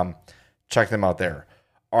 Fredo'sBakery.com. Check them out there.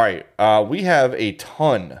 All right. We have a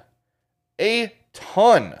ton of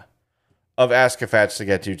Ask-A-Fats to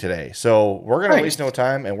get to today. So we're going to waste no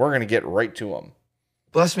time, and we're going to get right to them.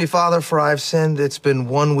 Bless me, Father, for I've sinned. It's been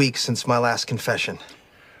 1 week since my last confession.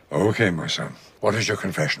 Okay, my son. What is your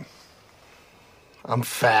confession? I'm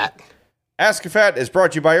fat. Ask-A-Fat is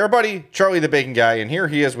brought to you by our buddy, Charlie the Bacon Guy, and here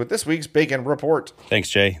he is with this week's Bacon Report. Thanks,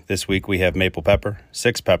 Jay. This week we have maple pepper,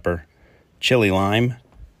 six pepper, chili lime,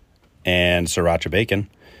 and sriracha bacon.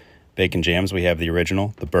 Bacon jams, we have the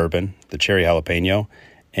original, the bourbon, the cherry jalapeno,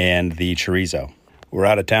 and the chorizo. We're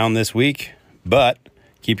out of town this week, but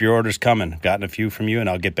keep your orders coming. I've gotten a few from you, and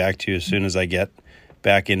I'll get back to you as soon as I get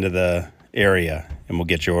back into the area, and we'll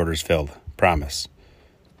get your orders filled. Promise.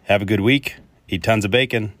 Have a good week. Eat tons of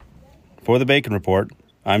bacon. For the Bacon Report,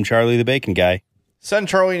 I'm Charlie the Bacon Guy. Send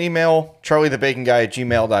Charlie an email,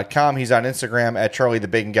 charliethebaconguy@gmail.com. He's on Instagram at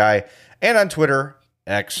charliethebaconguy and on Twitter,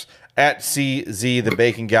 X, at CZ the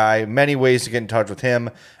Bacon Guy. Many ways to get in touch with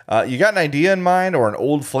him. You got an idea in mind or an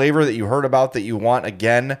old flavor that you heard about that you want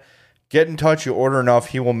again? Get in touch. You order enough,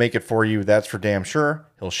 he will make it for you. That's for damn sure.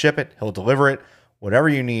 He'll ship it. He'll deliver it. Whatever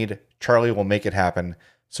you need, Charlie will make it happen.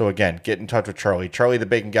 So again, get in touch with Charlie.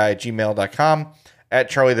 charliethebaconguy@gmail.com. At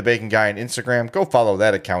Charlie the Bacon Guy on Instagram. Go follow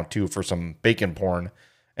that account too for some bacon porn.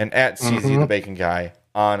 And at CZ the Bacon Guy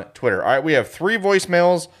on Twitter. All right, we have 3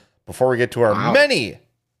 voicemails before we get to our many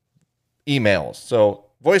emails. So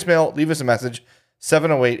voicemail, leave us a message,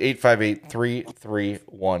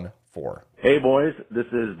 708-858-3314. Hey boys, this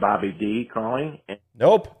is Bobby D calling.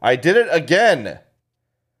 Nope, I did it again.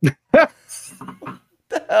 What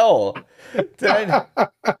the hell?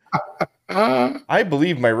 I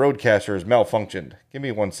believe my Roadcaster has malfunctioned. Give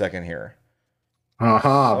me 1 second here. The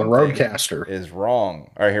Roadcaster is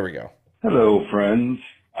wrong. All right, here we go. Hello, friends.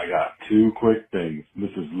 I got 2 quick things.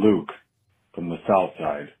 This is Luke from the South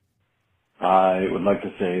Side. I would like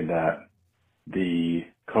to say that the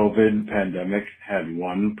COVID pandemic had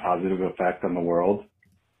one positive effect on the world.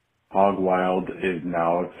 Hog Wild is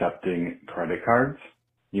now accepting credit cards.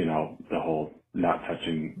 You know, the whole not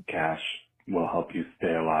touching cash will help you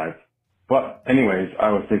stay alive. But anyways,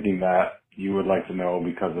 I was thinking that you would like to know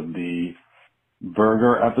because of the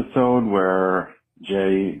burger episode where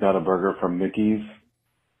Jay got a burger from Mickey's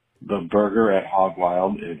The burger at Hog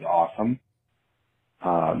Wild is awesome.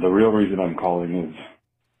 The real reason I'm calling is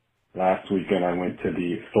last weekend I went to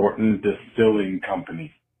the Thornton Distilling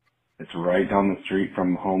Company. It's right down the street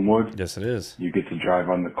from Homewood. Yes, it is. You get to drive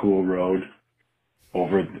on the cool road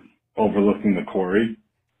overlooking the quarry.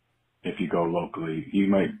 If you go locally, you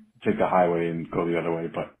might take the highway and go the other way,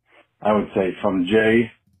 but I would say from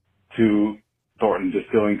Jay to Thornton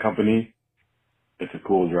Distilling Company, it's a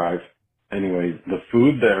cool drive. Anyways, the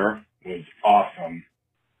food there was awesome.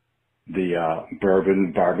 The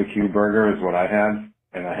bourbon barbecue burger is what I had,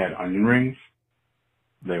 and I had onion rings.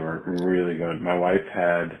 They were really good. My wife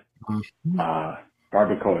had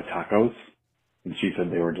barbacoa tacos, and she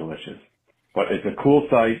said they were delicious. But it's a cool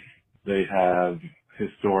site. They have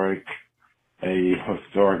a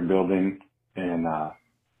historic building, and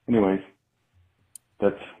anyways,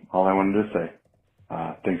 that's all I wanted to say.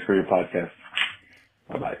 Thanks for your podcast.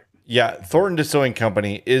 Bye-bye. Yeah, Thornton Distilling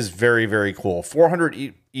Company is very, very cool.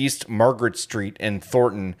 400 East Margaret Street in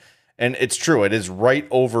Thornton, and it's true. It is right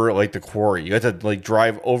over like the quarry. You have to like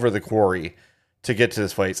drive over the quarry to get to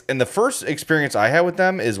this place. And the first experience I had with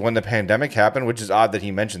them is when the pandemic happened, which is odd that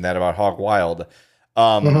he mentioned that about Hog Wild.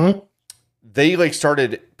 They like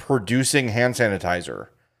started producing hand sanitizer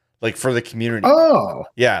like for the community. Oh,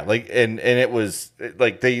 yeah. Like, and it was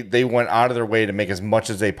like, they went out of their way to make as much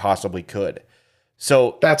as they possibly could.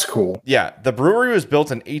 So that's cool. Yeah. The brewery was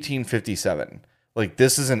built in 1857. Like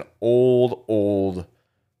this is an old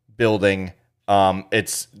building.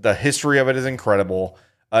 It's the history of it is incredible.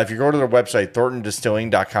 If you go to their website,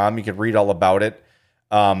 thorntondistilling.com, you can read all about it.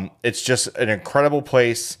 It's just an incredible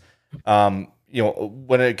place.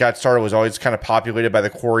 When it got started, it was always kind of populated by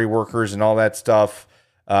the quarry workers and all that stuff.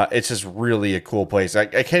 It's just really a cool place. I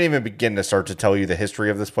can't even begin to start to tell you the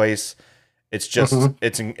history of this place. It's just,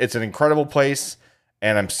 it's an incredible place.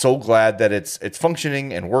 And I'm so glad that it's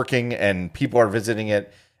functioning and working and people are visiting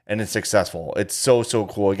it and it's successful. It's so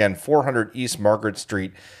cool. Again, 400 East Margaret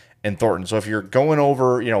Street in Thornton. So if you're going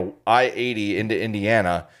over, I-80 into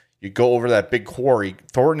Indiana, you go over that big quarry.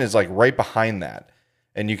 Thornton is like right behind that.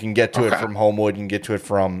 And you can get to it from Homewood. You can get to it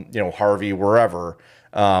from, Harvey, wherever.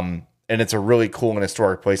 And it's a really cool and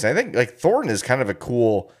historic place. And I think like Thornton is kind of a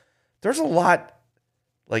cool, there's a lot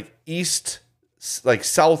like east, like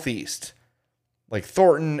southeast, like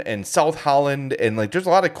Thornton and South Holland. And like, there's a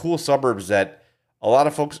lot of cool suburbs that a lot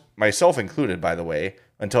of folks, myself included, by the way,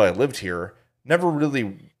 until I lived here, never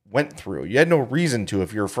really went through. You had no reason to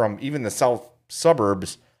if you're from even the south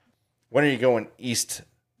suburbs. When are you going east?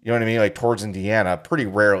 You know what I mean? Like towards Indiana, pretty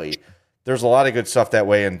rarely. There's a lot of good stuff that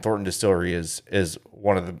way, and Thornton Distillery is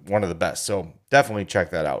one of the best. So definitely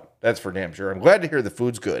check that out. That's for damn sure. I'm glad to hear the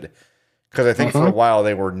food's good because I think for a while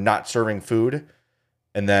they were not serving food,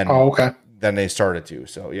 and then then they started to.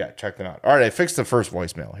 So yeah, check them out. All right, I fixed the first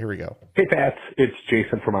voicemail. Here we go. Hey Pats, it's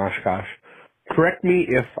Jason from Oshkosh. Correct me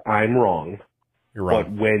if I'm wrong. You're wrong.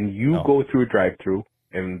 But when you go through a drive-through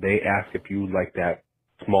and they ask if you like that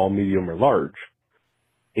small, medium, or large,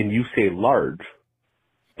 and you say large,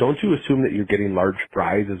 don't you assume that you're getting large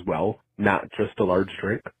fries as well, not just a large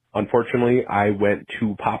drink? Unfortunately, I went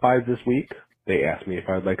to Popeyes this week. They asked me if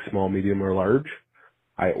I'd like small, medium, or large.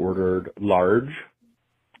 I ordered large,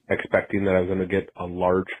 expecting that I was going to get a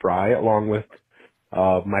large fry along with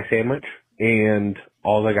my sandwich, and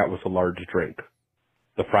all I got was a large drink.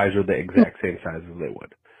 The fries are the exact same size as they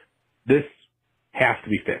would. This has to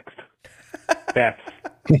be fixed. That's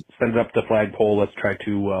send it up the flagpole. Let's try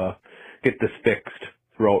to get this fixed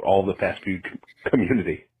throughout all the fast food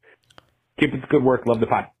community. Keep up the good work. Love the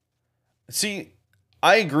pod. See,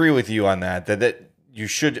 I agree with you on that you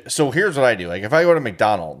should. So here's what I do. Like if I go to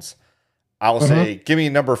McDonald's, I'll say, give me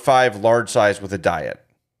number 5 large size with a diet.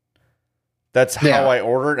 That's how I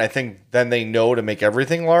order it. I think then they know to make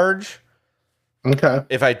everything large. Okay.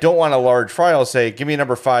 If I don't want a large fry, I'll say, give me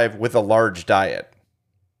number 5 with a large diet.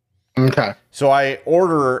 Okay. So I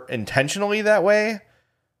order intentionally that way.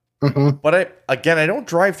 But I don't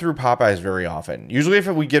drive through Popeyes very often. Usually if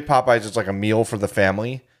we get Popeyes, it's like a meal for the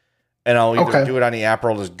family. And I'll either do it on the app or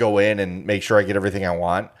I'll just go in and make sure I get everything I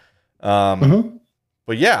want.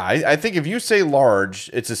 But yeah, I think if you say large,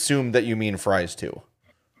 it's assumed that you mean fries too.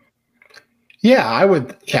 Yeah, I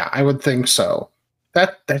would think so.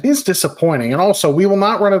 That is disappointing. And also, we will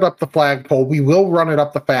not run it up the flagpole. We will run it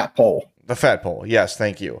up the fat pole. The fat pole. Yes,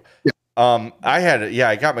 thank you. Yeah.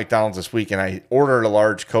 I got McDonald's this week and I ordered a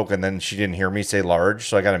large Coke and then she didn't hear me say large.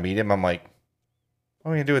 So I got to meet him. I'm like, what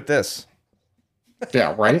are we going to do with this?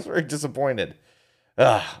 Yeah, right? I was very disappointed.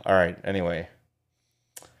 All right. Anyway,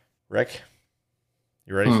 Rick,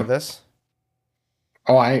 you ready for this?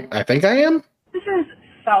 Oh, I think I am. This is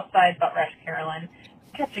Southside Butt Rush, Carolyn.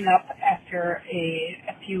 catching up after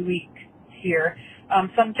a few weeks here.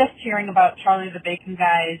 So I'm just hearing about Charlie the Bacon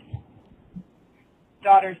Guy's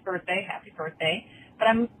daughter's birthday. Happy birthday. But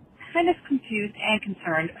I'm kind of confused and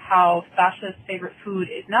concerned how Sasha's favorite food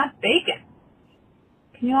is not bacon.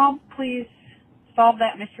 Can you all please solve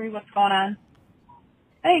that mystery? What's going on?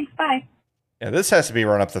 Thanks. Bye. Yeah, this has to be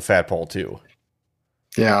run up the fat pole too.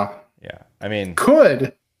 Yeah. Yeah. I mean,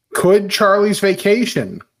 could Charlie's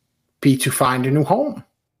vacation be to find a new home?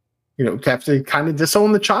 You know, have to kind of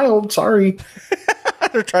disown the child. Sorry.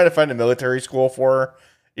 They're trying to find a military school for her.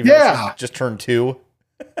 Even though she's just turned 2.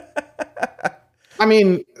 I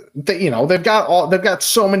mean, they've got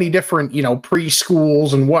so many different,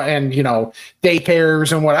 preschools and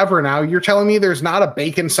daycares and whatever. Now you're telling me there's not a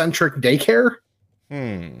bacon centric daycare?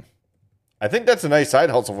 I think that's a nice side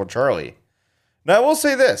hustle for Charlie. Now I will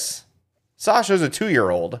say this: Sasha's a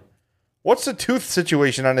 2-year-old. What's the tooth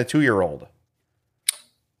situation on a 2-year-old?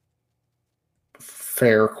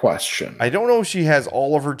 Fair question. I don't know if she has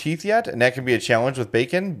all of her teeth yet, and that can be a challenge with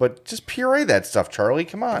bacon. But just puree that stuff, Charlie.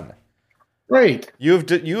 Come on. Right. You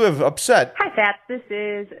have upset. Hi, Fats. This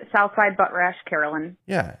is Southside Butt Rash Carolyn.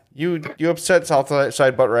 Yeah, you upset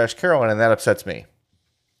Southside Butt Rash Carolyn, and that upsets me.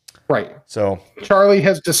 Right. So Charlie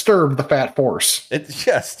has disturbed the fat force.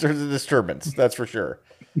 Yes, there's a disturbance. That's for sure.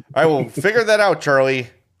 I will figure that out, Charlie.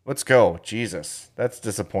 Let's go. Jesus, that's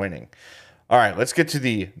disappointing. All right, let's get to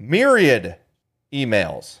the myriad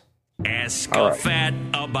emails. Ask a fat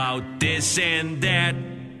about this and that.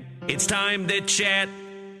 It's time to chat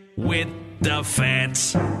with the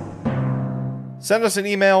fats. Send us an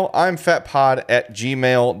email. I'm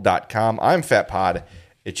fatpod@gmail.com. I'm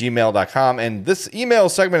fatpod@gmail.com. And this email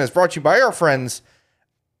segment is brought to you by our friends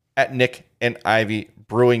at Nick and Ivy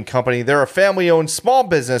Brewing Company. They're a family-owned small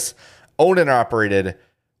business owned and operated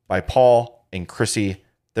by Paul and Chrissy.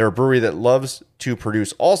 They're a brewery that loves to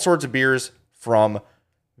produce all sorts of beers, from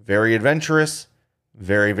very adventurous,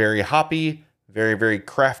 very, very hoppy, very, very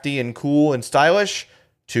crafty and cool and stylish,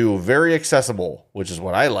 to very accessible, which is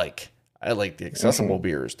what I like. I like the accessible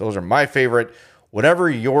beers. Those are my favorite. Whatever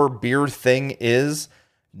your beer thing is,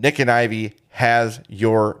 Nick and Ivy has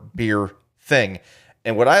your beer thing.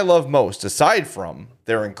 And what I love most, aside from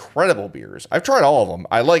their incredible beers, I've tried all of them.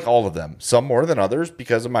 I like all of them, some more than others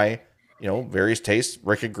because of my, various tastes.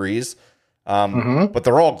 Rick agrees. But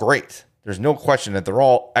they're all great. There's no question that they're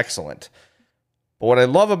all excellent. But what I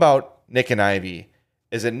love about Nick and Ivy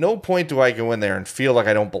is at no point do I go in there and feel like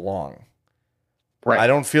I don't belong. Right. I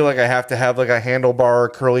don't feel like I have to have like a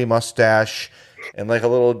handlebar curly mustache and like a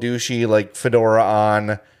little douchey like fedora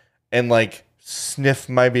on and like sniff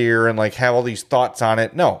my beer and like have all these thoughts on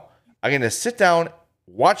it. No, I'm going to sit down,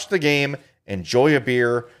 watch the game, enjoy a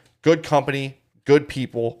beer, good company, good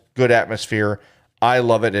people, good atmosphere. I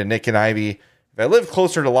love it. And Nick and Ivy, if I lived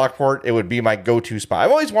closer to Lockport, it would be my go-to spot.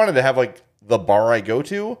 I've always wanted to have like the bar I go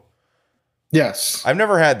to. Yes. I've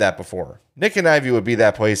never had that before. Nick and Ivy would be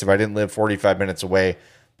that place if I didn't live 45 minutes away.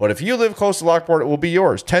 But if you live close to Lockport, it will be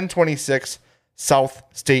yours. 1026 South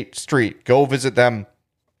State Street. Go visit them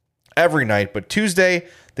every night. But Tuesday,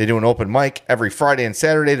 they do an open mic. Every Friday and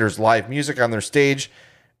Saturday, there's live music on their stage.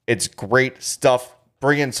 It's great stuff.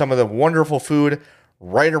 Bring in some of the wonderful food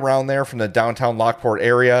right around there from the downtown Lockport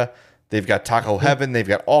area. They've got Taco Heaven. They've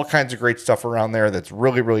got all kinds of great stuff around there that's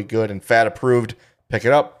really, really good and fat approved. Pick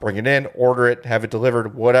it up, bring it in, order it, have it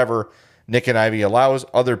delivered, whatever. Nick and Ivy allows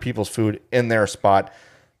other people's food in their spot.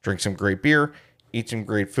 Drink some great beer, eat some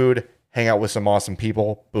great food, hang out with some awesome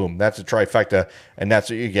people. Boom, that's a trifecta, and that's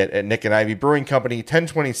what you get at Nick and Ivy Brewing Company,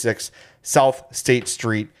 1026 South State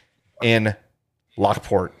Street in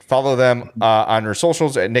Lockport. Follow them on their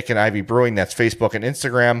socials at Nick and Ivy Brewing. That's Facebook and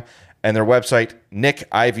Instagram. And their website,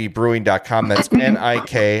 nickivybrewing.com. That's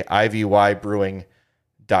NIKIVY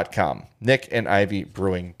brewing.com.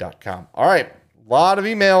 nickivybrewing.com. All right. A lot of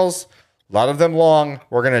emails, a lot of them long.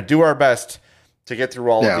 We're going to do our best to get through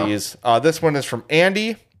all of these. This one is from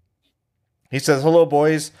Andy. He says, hello,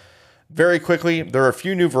 boys. Very quickly, there are a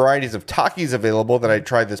few new varieties of Takis available that I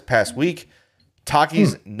tried this past week.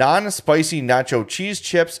 Takis non-spicy nacho cheese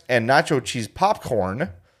chips and nacho cheese popcorn.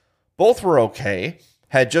 Both were okay.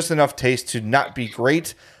 Had just enough taste to not be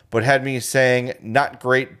great, but had me saying not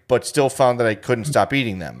great, but still found that I couldn't stop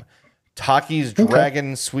eating them. Takis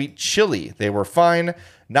Dragon Sweet Chili. They were fine.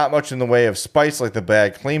 Not much in the way of spice like the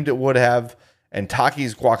bag claimed it would have. And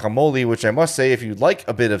Takis Guacamole, which I must say, if you like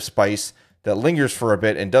a bit of spice that lingers for a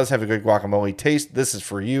bit and does have a good guacamole taste, this is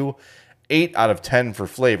for you. 8 out of 10 for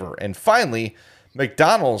flavor. And finally,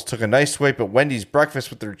 McDonald's took a nice swipe at Wendy's breakfast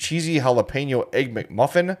with their cheesy jalapeno egg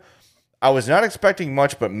McMuffin. I was not expecting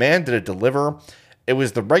much, but man, did it deliver. It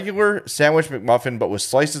was the regular sandwich McMuffin, but with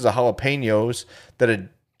slices of jalapenos that had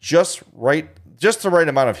just the right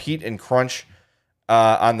amount of heat and crunch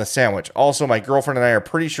on the sandwich. Also, my girlfriend and I are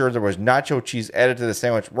pretty sure there was nacho cheese added to the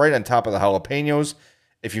sandwich right on top of the jalapenos.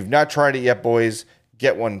 If you've not tried it yet, boys,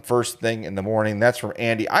 get one first thing in the morning. That's from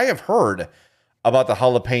Andy. I have heard about the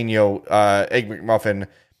jalapeno egg McMuffin,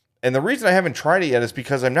 and the reason I haven't tried it yet is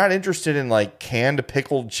because I'm not interested in like canned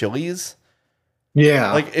pickled chilies.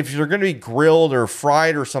 Yeah. Like if you're going to be grilled or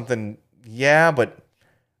fried or something, yeah, but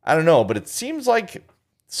I don't know. But it seems like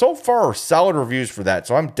so far solid reviews for that,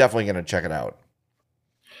 so I'm definitely going to check it out.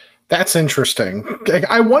 That's interesting.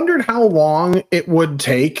 I wondered how long it would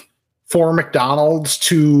take for McDonald's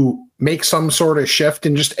to make some sort of shift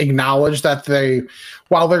and just acknowledge that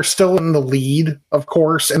while they're still in the lead, of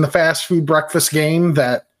course, in the fast food breakfast game,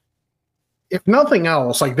 that if nothing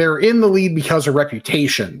else, like they're in the lead because of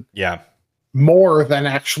reputation. Yeah. More than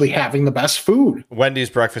actually having the best food. Wendy's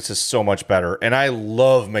breakfast is so much better. And I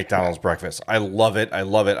love McDonald's breakfast. I love it. I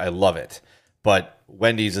love it. I love it. But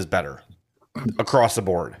Wendy's is better across the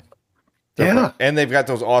board. And they've got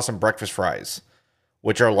those awesome breakfast fries,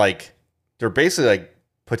 which are like, they're basically like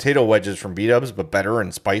potato wedges from B-Dubs, but better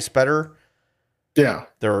and spiced better. Yeah.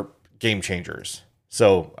 They're game changers.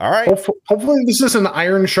 So, all right. Hopefully this is an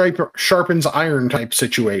iron sharpens iron type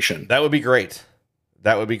situation. That would be great.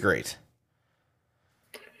 That would be great.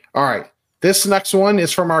 All right. This next one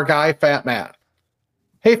is from our guy, Fat Matt.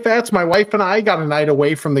 Hey, Fats, my wife and I got a night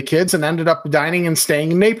away from the kids and ended up dining and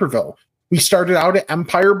staying in Naperville. We started out at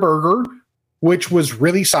Empire Burger, which was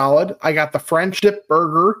really solid. I got the French dip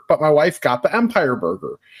burger, but my wife got the Empire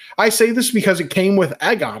Burger. I say this because it came with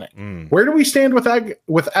egg on it. Where do we stand with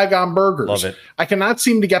egg on burgers? Love it. I cannot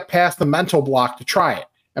seem to get past the mental block to try it.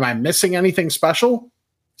 Am I missing anything special?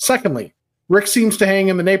 Secondly, Rick seems to hang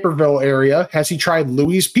in the Naperville area. Has he tried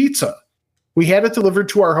Louis Pizza? We had it delivered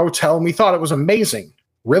to our hotel and we thought it was amazing.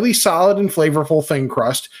 Really solid and flavorful thin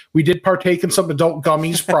crust. We did partake in some adult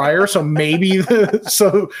gummies prior, so maybe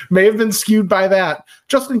may have been skewed by that.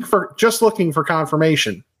 Just looking for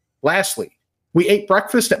confirmation. Lastly, we ate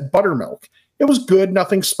breakfast at Buttermilk. It was good,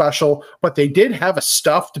 nothing special, but they did have a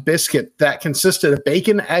stuffed biscuit that consisted of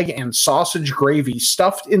bacon, egg, and sausage gravy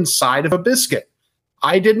stuffed inside of a biscuit.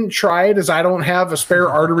 I didn't try it as I don't have a spare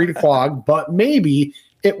artery to clog, but maybe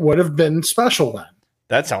it would have been special then.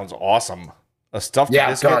 That sounds awesome. A stuffed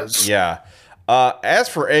biscuit? It does. Yeah. As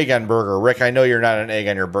for egg on burger, Rick, I know you're not an egg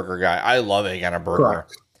on your burger guy. I love egg on a burger.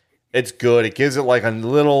 Correct. It's good. It gives it like a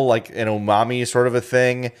little like an umami sort of a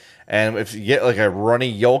thing. And if you get like a runny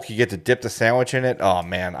yolk, you get to dip the sandwich in it. Oh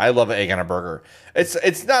man, I love egg on a burger.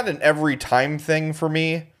 It's not an every time thing for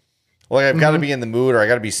me. Like I've got to be in the mood or I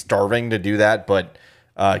got to be starving to do that. But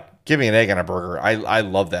give me an egg on a burger. I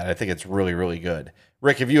love that. I think it's really, really good.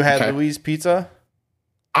 Rick, have you had Louis Pizza?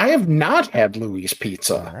 I have not had Louis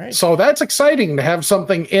Pizza. All right. So that's exciting to have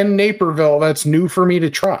something in Naperville that's new for me to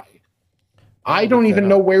try. I don't even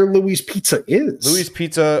know where Louis Pizza is. Louis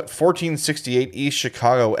Pizza, 1468 East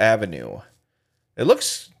Chicago Avenue. It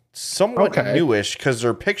looks somewhat newish because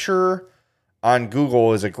their picture on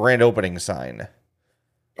Google is a grand opening sign.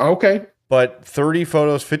 Okay. But 30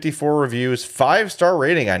 photos, 54 reviews, 5-star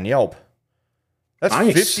rating on Yelp. That's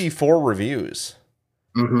nice. 54 reviews.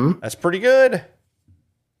 Mm-hmm. That's pretty good.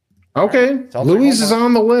 Okay. Louis is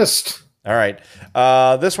on the list. All right.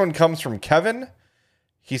 This one comes from Kevin.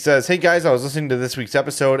 He says, hey guys, I was listening to this week's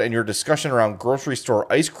episode and your discussion around grocery store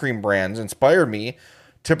ice cream brands inspired me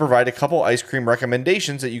to provide a couple ice cream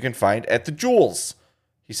recommendations that you can find at the Jewels.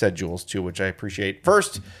 He said Jewels too, which I appreciate.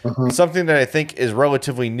 First, something that I think is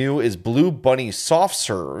relatively new is Blue Bunny Soft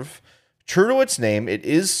Serve. True to its name, it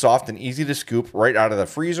is soft and easy to scoop right out of the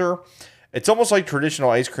freezer. It's almost like traditional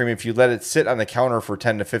ice cream if you let it sit on the counter for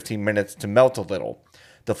 10 to 15 minutes to melt a little.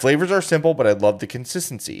 The flavors are simple, but I love the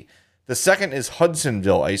consistency. The second is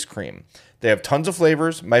Hudsonville ice cream. They have tons of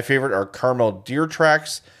flavors. My favorite are caramel deer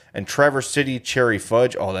tracks and Traverse City cherry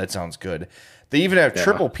fudge. Oh, that sounds good. They even have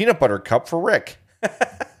triple peanut butter cup for Rick.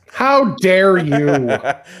 How dare you?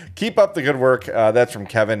 Keep up the good work. That's from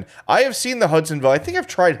Kevin. I have seen the Hudsonville. I think I've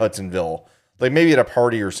tried Hudsonville, like maybe at a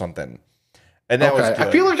party or something. And that was good.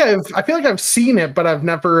 I feel like I've seen it, but I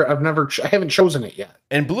haven't chosen it yet.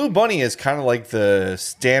 And Blue Bunny is kind of like the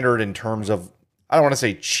standard in terms of, I don't want to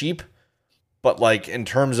say cheap, but like in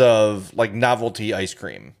terms of like novelty ice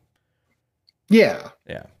cream. Yeah.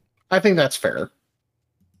 Yeah. I think that's fair.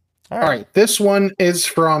 All right. This one is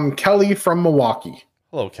from Kelly from Milwaukee.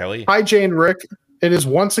 Hello, Kelly. Hi, Jay and Rick. it is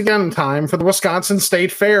once again time for the Wisconsin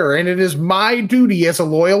State Fair, and it is my duty as a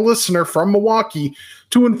loyal listener from Milwaukee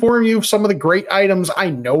to inform you of some of the great items I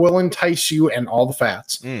know will entice you and all the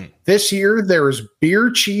fats. This year, there is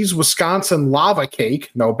beer cheese Wisconsin lava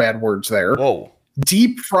cake, no bad words there. Whoa.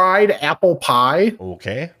 Deep fried apple pie.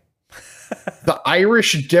 Okay. The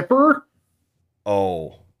Irish Dipper.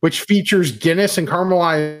 Oh. Which features Guinness and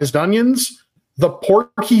caramelized onions. The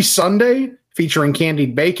Porky Sundae, featuring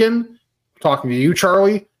candied bacon. Talking to you,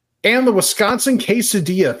 Charlie. And the Wisconsin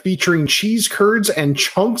Quesadilla, featuring cheese curds and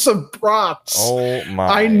chunks of brats. Oh, my.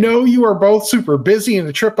 I know you are both super busy, and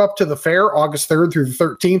the trip up to the fair, August 3rd through the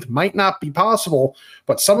 13th, might not be possible,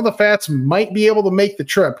 but some of the fats might be able to make the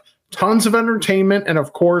trip. Tons of entertainment, and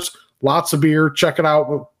of course, lots of beer. Check it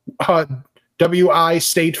out.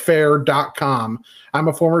 wistatefair.com. I'm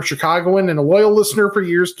a former Chicagoan and a loyal listener for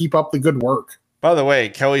years. Keep up the good work. By the way,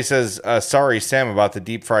 Kelly says, sorry, Sam, about the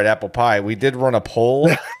deep fried apple pie. We did run a poll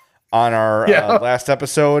on our last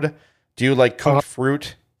episode. Do you like cooked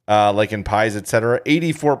fruit, like in pies, etc.?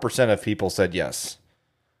 84% of people said yes.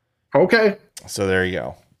 Okay. So there you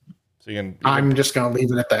go. So I'm just going to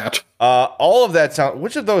leave it at that. All of that sound.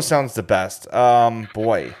 Which of those sounds the best?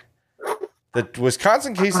 Boy, the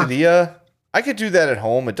Wisconsin quesadilla. I could do that at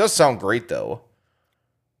home. It does sound great, though.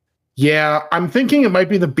 Yeah, I'm thinking it might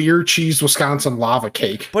be the beer cheese Wisconsin lava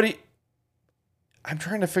cake. But I'm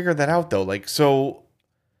trying to figure that out, though. Like, so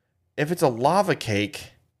if it's a lava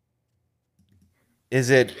cake, is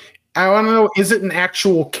it? I want to know, is it an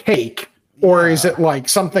actual cake? Or is it like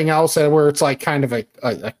something else where it's like kind of a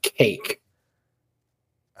cake?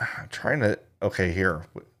 I'm trying to. Okay, here.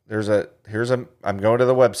 I'm going to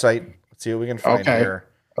the website. Let's see what we can find here.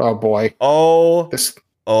 Oh boy.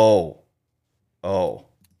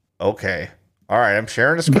 Okay. All right. I'm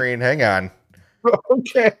sharing the screen. Hang on.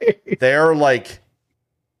 Okay. They're like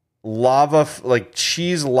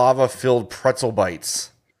cheese lava filled pretzel bites.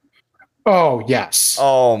 Oh, yes.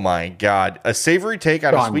 Oh, my God. A savory take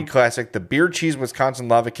on a sweet classic. The beer cheese Wisconsin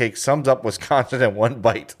lava cake sums up Wisconsin in one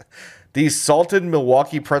bite. These salted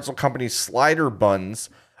Milwaukee Pretzel Company slider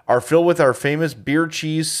buns are filled with our famous beer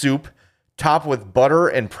cheese soup, topped with butter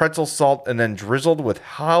and pretzel salt, and then drizzled with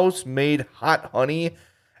house-made hot honey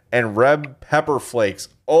and red pepper flakes.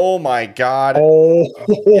 Oh, my God. Oh.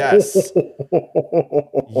 Yes.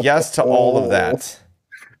 Yes to all of that.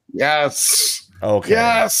 Yes. Okay.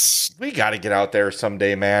 Yes. We got to get out there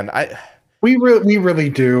someday, man. We really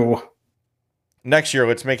do. Next year,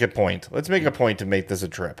 let's make a point. Let's make a point to make this a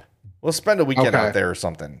trip. We'll spend a weekend out there or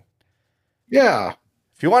something. Yeah.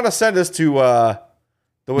 If you want to send us to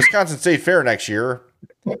the Wisconsin State Fair next year,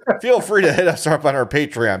 feel free to hit us up on our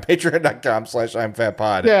Patreon,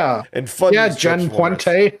 patreon.com/I'mFatPod. Yeah. And fund Jen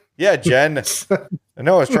Puente. Yeah, Jen. I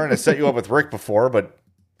know I was trying to set you up with Rick before, but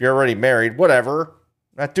you're already married. Whatever.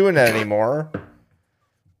 Not doing that anymore.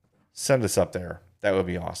 Send us up there. That would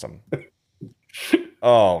be awesome.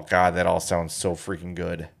 Oh, God, that all sounds so freaking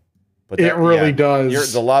good. But it really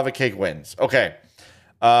does. The lava cake wins. Okay.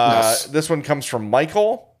 Yes. This one comes from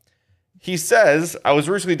Michael. He says, I was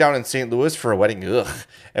recently down in St. Louis for a wedding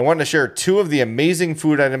and wanted to share two of the amazing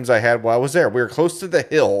food items I had while I was there. We were close to the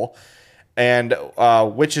Hill, and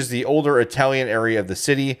which is the older Italian area of the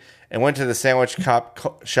city, and went to the sandwich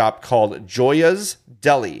shop called Gioia's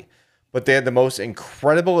Deli. But they had the most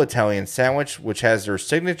incredible Italian sandwich, which has their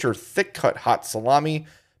signature thick-cut hot salami,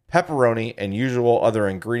 pepperoni, and usual other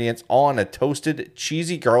ingredients, all on a toasted,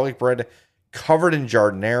 cheesy garlic bread covered in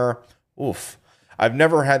giardiniera. Oof. I've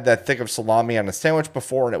never had that thick of salami on a sandwich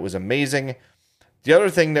before, and it was amazing. The other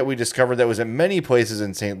thing that we discovered that was in many places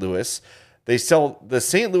in St. Louis, they sell the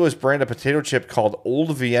St. Louis brand of potato chip called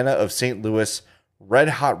Old Vienna of St. Louis, red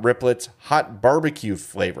hot riplets, hot barbecue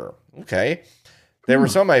flavor. Okay. They were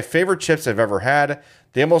some of my favorite chips I've ever had.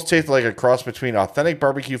 They almost taste like a cross between authentic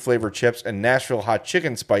barbecue flavored chips and Nashville hot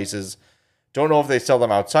chicken spices. Don't know if they sell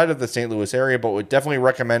them outside of the St. Louis area, but would definitely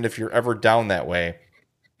recommend if you're ever down that way.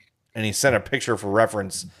 And he sent a picture for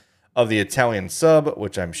reference of the Italian sub,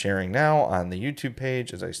 which I'm sharing now on the YouTube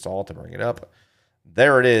page as I stall to bring it up.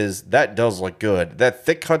 There it is. That does look good. That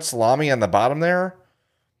thick cut salami on the bottom there.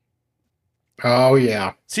 Oh,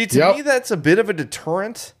 yeah. See, to me, that's a bit of a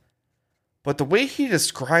deterrent. But the way he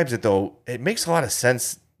describes it, though, it makes a lot of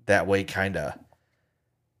sense that way, kind of.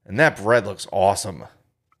 And that bread looks awesome.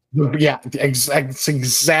 Yeah, it's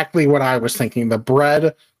exactly what I was thinking. The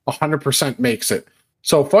bread 100% makes it.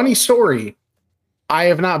 So, funny story. I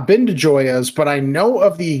have not been to Gioia's, but I know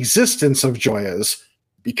of the existence of Gioia's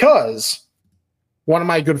because one of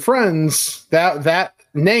my good friends, that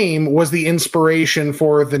name was the inspiration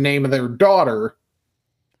for the name of their daughter.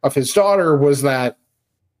 Of his daughter was that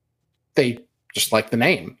they just like the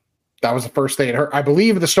name. That was the first they had heard. I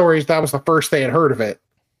believe the stories, that was the first they had heard of it.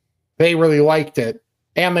 They really liked it,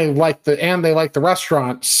 and they liked the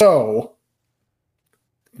restaurant. So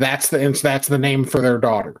that's the name for their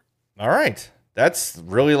daughter. All right. That's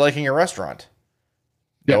really liking a restaurant.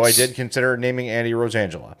 Yes. Though I did consider naming Andy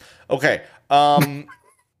Rosangela. Okay.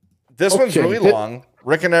 This one's really long.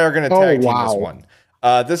 Rick and I are going to tag team this one.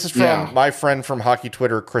 This is from my friend from Hockey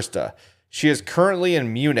Twitter, Krista. She is currently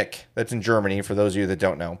in Munich. That's in Germany, for those of you that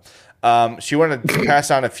don't know. She wanted to pass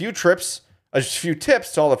on a few tips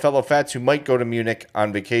to all the fellow fats who might go to Munich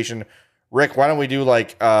on vacation. Rick, why don't we do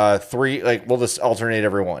like 3? Like, we'll just alternate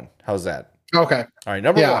everyone. How's that? Okay. All right.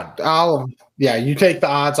 Number one. You take the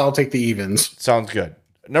odds. I'll take the evens. Sounds good.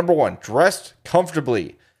 Number one, dressed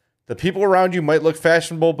comfortably. The people around you might look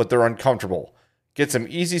fashionable, but they're uncomfortable. Get some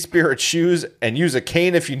easy spirit shoes and use a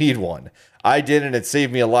cane if you need one. I did, and it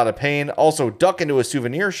saved me a lot of pain. Also, duck into a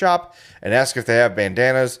souvenir shop and ask if they have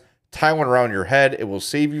bandanas. Tie one around your head. It will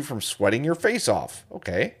save you from sweating your face off.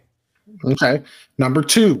 Okay. Okay. Number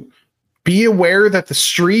 2, be aware that the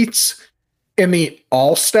streets in the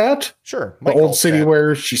Allstadt, the old city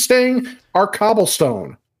where she's staying, are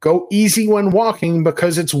cobblestone. Go easy when walking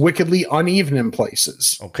because it's wickedly uneven in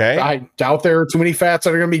places. Okay. I doubt there are too many fats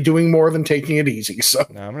that are going to be doing more than taking it easy. So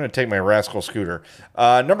now I'm going to take my rascal scooter.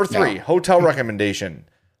 Number 3, hotel recommendation.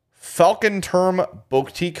 Falcon Term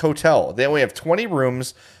Boutique Hotel. They only have 20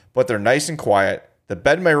 rooms, but they're nice and quiet. The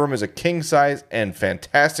bed in my room is a king size and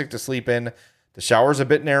fantastic to sleep in. The shower's a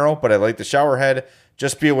bit narrow, but I like the shower head.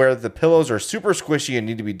 Just be aware that the pillows are super squishy and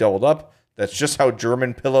need to be doubled up. That's just how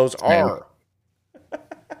German pillows are.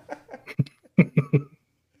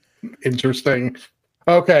 Interesting.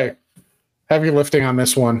 Okay. Heavy lifting on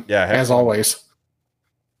this one. Yeah. As always.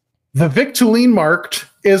 The Victuline Markt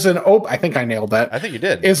is I think I nailed that. I think you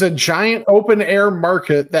did. Is a giant open air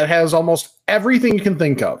market that has almost everything you can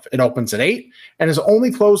think of. It opens at 8 and is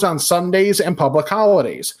only closed on Sundays and public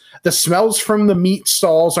holidays. The smells from the meat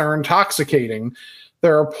stalls are intoxicating.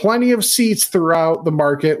 There are plenty of seats throughout the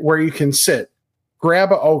market where you can sit. I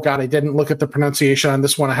didn't look at the pronunciation on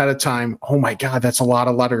this one ahead of time. Oh my God, that's a lot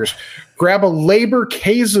of letters. Grab a Labor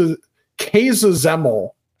Käsezemmel.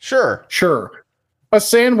 Sure. A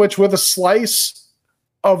sandwich with a slice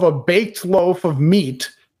of a baked loaf of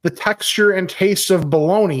meat, the texture and taste of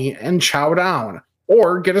bologna, and chow down.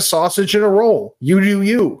 Or get a sausage and a roll. You do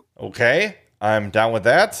you. Okay, I'm down with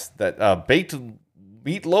that. That baked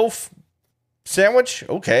meatloaf sandwich.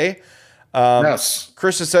 Okay. Yes.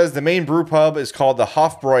 Krista says the main brew pub is called the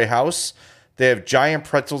Hofbräu House. They have giant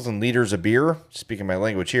pretzels and liters of beer. Speaking my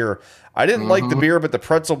language here. I didn't like the beer, but the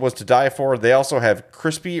pretzel was to die for. They also have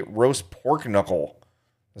crispy roast pork knuckle.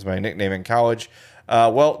 That's my nickname in college.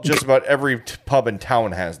 Just about every pub in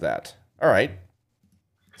town has that. All right.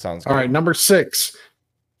 Sounds good. All right. Number 6.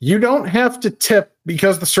 You don't have to tip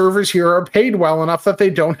because the servers here are paid well enough that they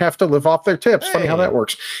don't have to live off their tips. Funny how that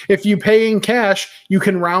works. If you pay in cash, you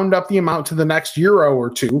can round up the amount to the next euro or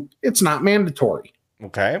 2. It's not mandatory.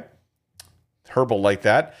 Okay. Herbal like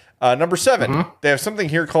that. Number 7. They have something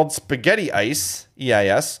here called spaghetti ice,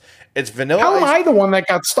 EIS. It's vanilla How am ice. I the one that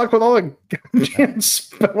got stuck with all the...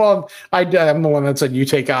 Well, I'm the one that said you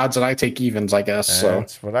take odds and I take evens, I guess. So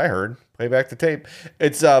That's what I heard. Play back the tape.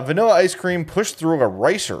 It's vanilla ice cream pushed through a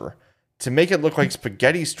ricer to make it look like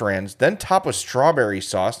spaghetti strands, then top with strawberry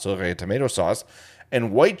sauce to look like a tomato sauce,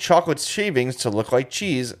 and white chocolate shavings to look like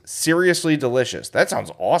cheese. Seriously delicious. That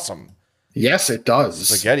sounds awesome. Yes, it does.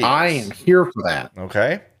 Spaghetti. I am here for that.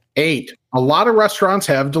 Okay. 8. A lot of restaurants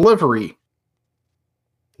have delivery.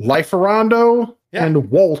 Lieferando and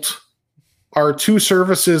Wolt are 2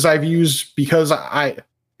 services I've used because I'd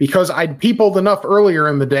peopled enough earlier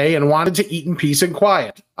in the day and wanted to eat in peace and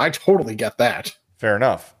quiet. I totally get that. Fair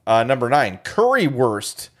enough. Number 9,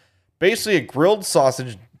 currywurst. Basically a grilled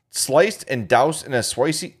sausage sliced and doused in a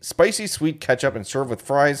spicy sweet ketchup and served with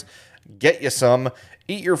fries. Get you some.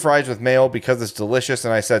 Eat your fries with mayo because it's delicious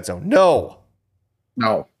and I said so. No.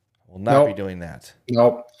 Will not be doing that.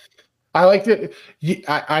 Nope. I like it.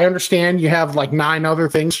 I understand you have like 9 other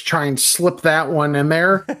things to try and slip that one in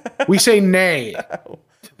there. We say nay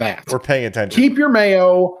to that. We're paying attention. Keep your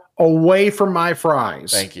mayo away from my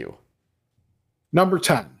fries. Thank you. Number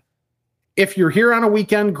 10. If you're here on a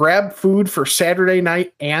weekend, grab food for Saturday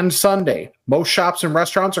night and Sunday. Most shops and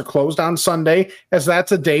restaurants are closed on Sunday, as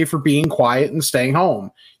that's a day for being quiet and staying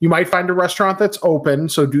home. You might find a restaurant that's open,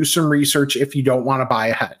 so do some research if you don't want to buy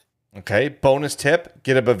ahead. Okay, bonus tip,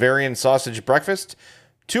 get a Bavarian sausage breakfast.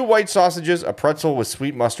 2 white sausages, a pretzel with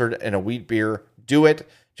sweet mustard, and a wheat beer. Do it.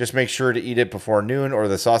 Just make sure to eat it before noon or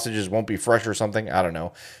the sausages won't be fresh or something. I don't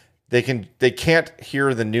know. They can't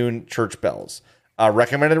hear the noon church bells.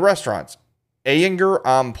 Recommended restaurants: Eyinger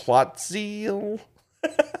am Platziel.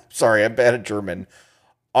 Sorry, I'm bad at German.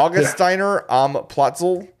 Augustiner am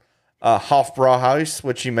Platzel. Hofbrauhaus,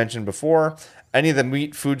 which you mentioned before. Any of the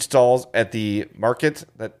meat food stalls at the market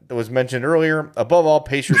that was mentioned earlier. Above all,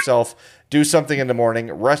 pace yourself. Do something in the morning.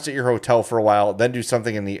 Rest at your hotel for a while. Then do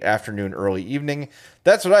something in the afternoon, early evening.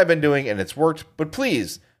 That's what I've been doing, and it's worked. But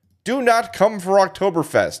please, do not come for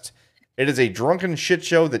Oktoberfest. It is a drunken shit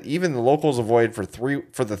show that even the locals avoid for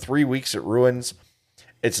the 3 weeks it ruins.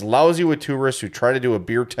 It's lousy with tourists who try to do a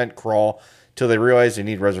beer tent crawl till they realize they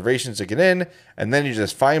need reservations to get in, and then you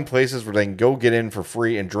just find places where they can go get in for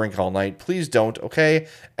free and drink all night. Please don't, okay?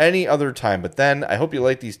 Any other time. But then, I hope you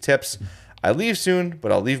like these tips. I leave soon,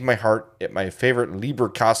 but I'll leave my heart at my favorite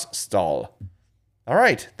Lieberkass stall. All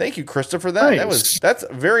right. Thank you, Krista, for that. Nice. That's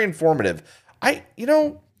very informative.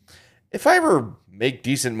 If I ever make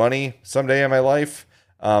decent money someday in my life,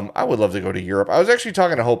 I would love to go to Europe. I was actually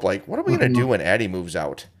talking to Hope, like, what are we going to do when Addie moves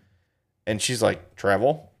out? And she's like,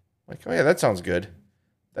 travel. Like, oh yeah, that sounds good.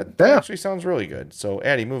 That actually sounds really good. So,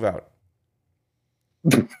 Addie, move out.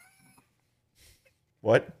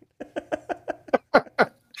 What?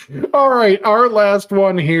 All right, our last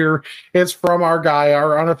one here is from our guy,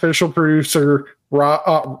 our unofficial producer,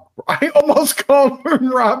 Rob. I almost called him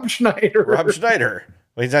Rob Schneider. Rob Schneider.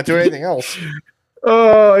 Well, he's not doing anything else.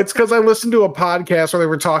 It's because I listened to a podcast where they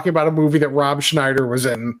were talking about a movie that Rob Schneider was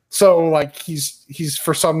in. So, like, he's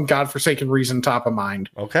for some godforsaken reason top of mind.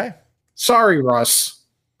 Okay. Sorry, Russ.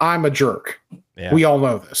 I'm a jerk. Yeah, we all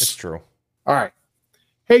know this. It's true. All right.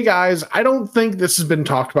 Hey, guys. I don't think this has been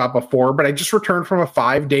talked about before, but I just returned from a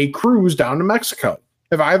 5-day cruise down to Mexico.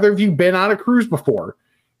 Have either of you been on a cruise before?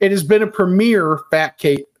 It has been a premier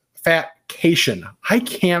fatcation. I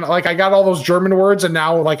can't, like, I got all those German words and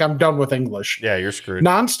now, like, I'm done with English. Yeah, you're screwed.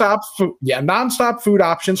 Nonstop food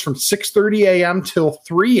options from 6:30 a.m. till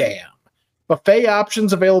 3 a.m. Buffet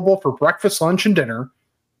options available for breakfast, lunch, and dinner.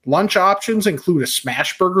 Lunch options include a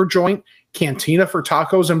smash burger joint, cantina for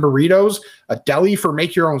tacos and burritos, a deli for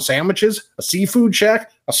make-your-own sandwiches, a seafood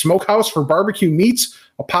shack, a smokehouse for barbecue meats,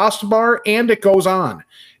 a pasta bar, and it goes on.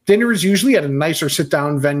 Dinner is usually at a nicer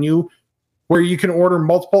sit-down venue where you can order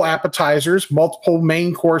multiple appetizers, multiple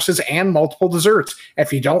main courses, and multiple desserts.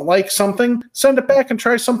 If you don't like something, send it back and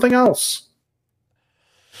try something else.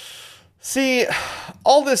 See,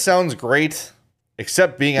 all this sounds great,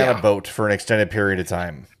 except being on a boat for an extended period of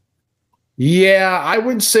time. Yeah, I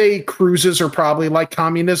would say cruises are probably like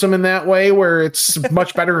communism in that way, where it's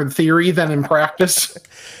much better in theory than in practice.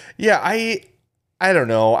 Yeah, I don't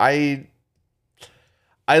know. I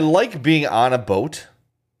like being on a boat.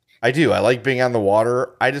 I do. I like being on the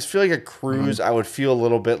water. I just feel like a cruise, I would feel a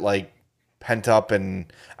little bit like pent up,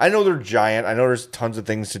 and I know they're giant. I know there's tons of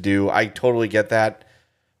things to do. I totally get that.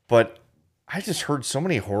 But I just heard so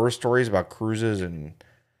many horror stories about cruises, and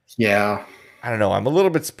yeah, I don't know. I'm a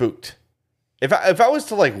little bit spooked. If I was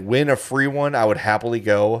to like win a free one, I would happily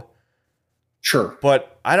go. Sure.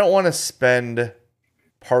 But I don't want to spend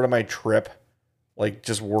part of my trip like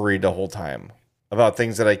just worried the whole time about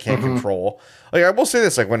things that I can't control. Like, I will say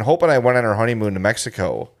this, like when Hope and I went on our honeymoon to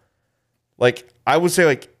Mexico, like I would say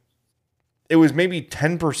like it was maybe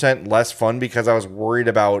 10% less fun because I was worried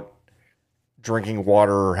about drinking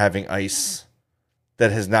water or having ice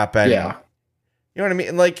that has not been, you know what I mean?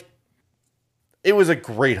 And like, it was a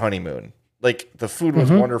great honeymoon. Like the food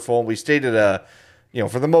was wonderful. We stayed at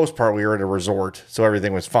for the most part, we were at a resort, so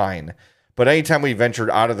everything was fine. But anytime we ventured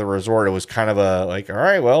out of the resort, it was kind of a like, all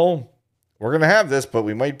right, well, we're going to have this, but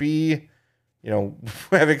we might be,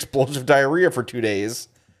 have explosive diarrhea for 2 days,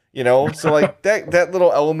 So like that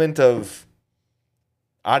little element of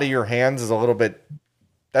out of your hands is a little bit,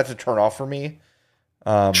 that's a turn off for me.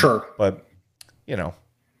 Sure. But, I'm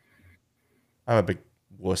a big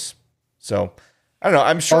wuss. So I don't know.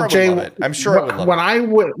 I'm sure I would love it. I'm sure I would love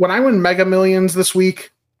it. When I win Mega Millions this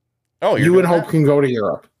week, you and Hope can go to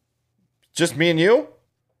Europe. Just me and you?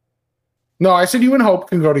 No, I said you and Hope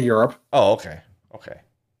can go to Europe. Oh, okay. Okay.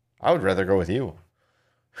 I would rather go with you.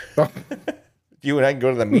 You and I can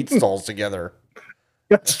go to the meat stalls together.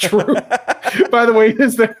 That's true. By the way,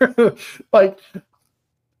 is there like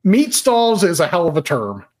meat stalls is a hell of a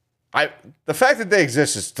term. The fact that they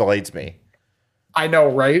exist just delights me. I know,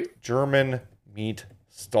 right? German meat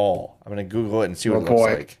stall. I'm going to Google it and see what it looks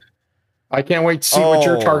like. I can't wait to see what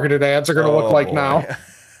your targeted ads are going to look like now.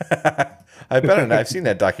 I bet I've seen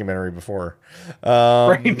that documentary before.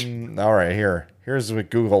 Right. All right, here's what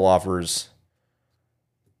Google offers.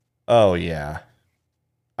 Oh yeah.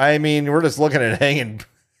 I mean, we're just looking at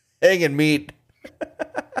hanging meat.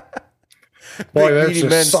 Boy, Big that's meaty men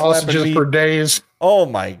just sausages slapping meat. for days. Oh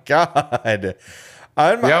my God.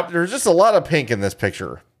 There's just a lot of pink in this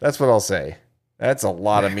picture. That's what I'll say. That's a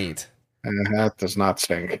lot of meat. And that does not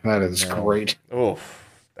stink. That is great. Oh,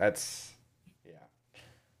 that's, yeah.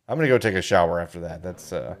 I'm going to go take a shower after that.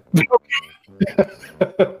 It's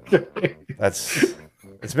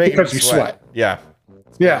making Because me you sweat. sweat. Yeah.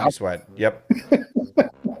 Yeah. You sweat. Yep.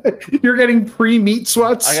 You're getting pre-meat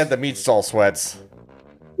sweats? I got the meat stall sweats.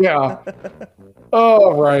 Yeah.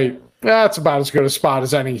 All right. That's about as good a spot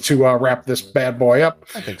as any to wrap this bad boy up.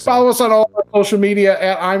 I think so. Follow us on all our social media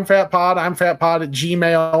at I'm Fat Pod,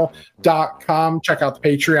 imfatpod@gmail.com. Check out the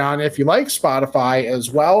Patreon if you like, Spotify as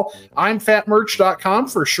well. I'mFatMerch.com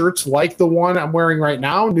for shirts like the one I'm wearing right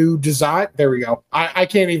now. New design. There we go. I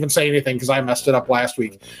can't even say anything because I messed it up last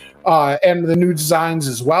week. And the new designs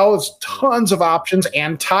as well. There's tons of options,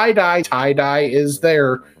 and tie-dye. Tie-dye is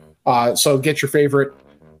there. So get your favorite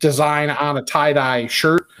design on a tie-dye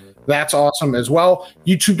shirt. That's awesome as well.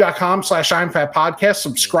 YouTube.com/I'mFatPodcast.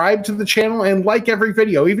 Subscribe to the channel and like every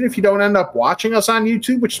video, even if you don't end up watching us on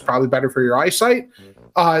YouTube, which is probably better for your eyesight.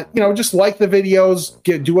 Just like the videos,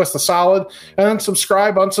 do us the solid, and then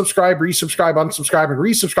subscribe, unsubscribe, resubscribe, unsubscribe, and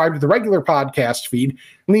resubscribe to the regular podcast feed.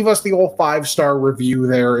 And leave us the old 5-star review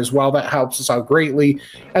there as well. That helps us out greatly.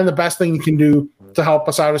 And the best thing you can do to help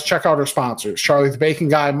us out is check out our sponsors: Charlie the Bacon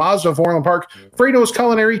Guy, Mazda of Orland Park, Fredo's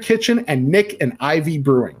Culinary Kitchen, and Nick and Ivy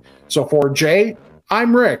Brewing. So for Jay,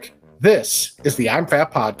 I'm Rick. This is the I'm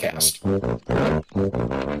Fat Podcast.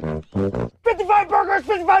 55 burgers,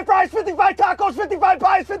 55 fries, 55 tacos, 55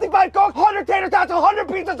 pies, 55 Coke, 100 tater tots, 100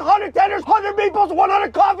 pizzas, 100 tenders, 100 meatballs,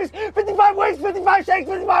 100 coffees, 55 wings, 55 shakes,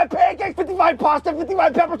 55 pancakes, 55 pasta,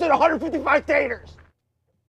 55 peppers, and 155 taters.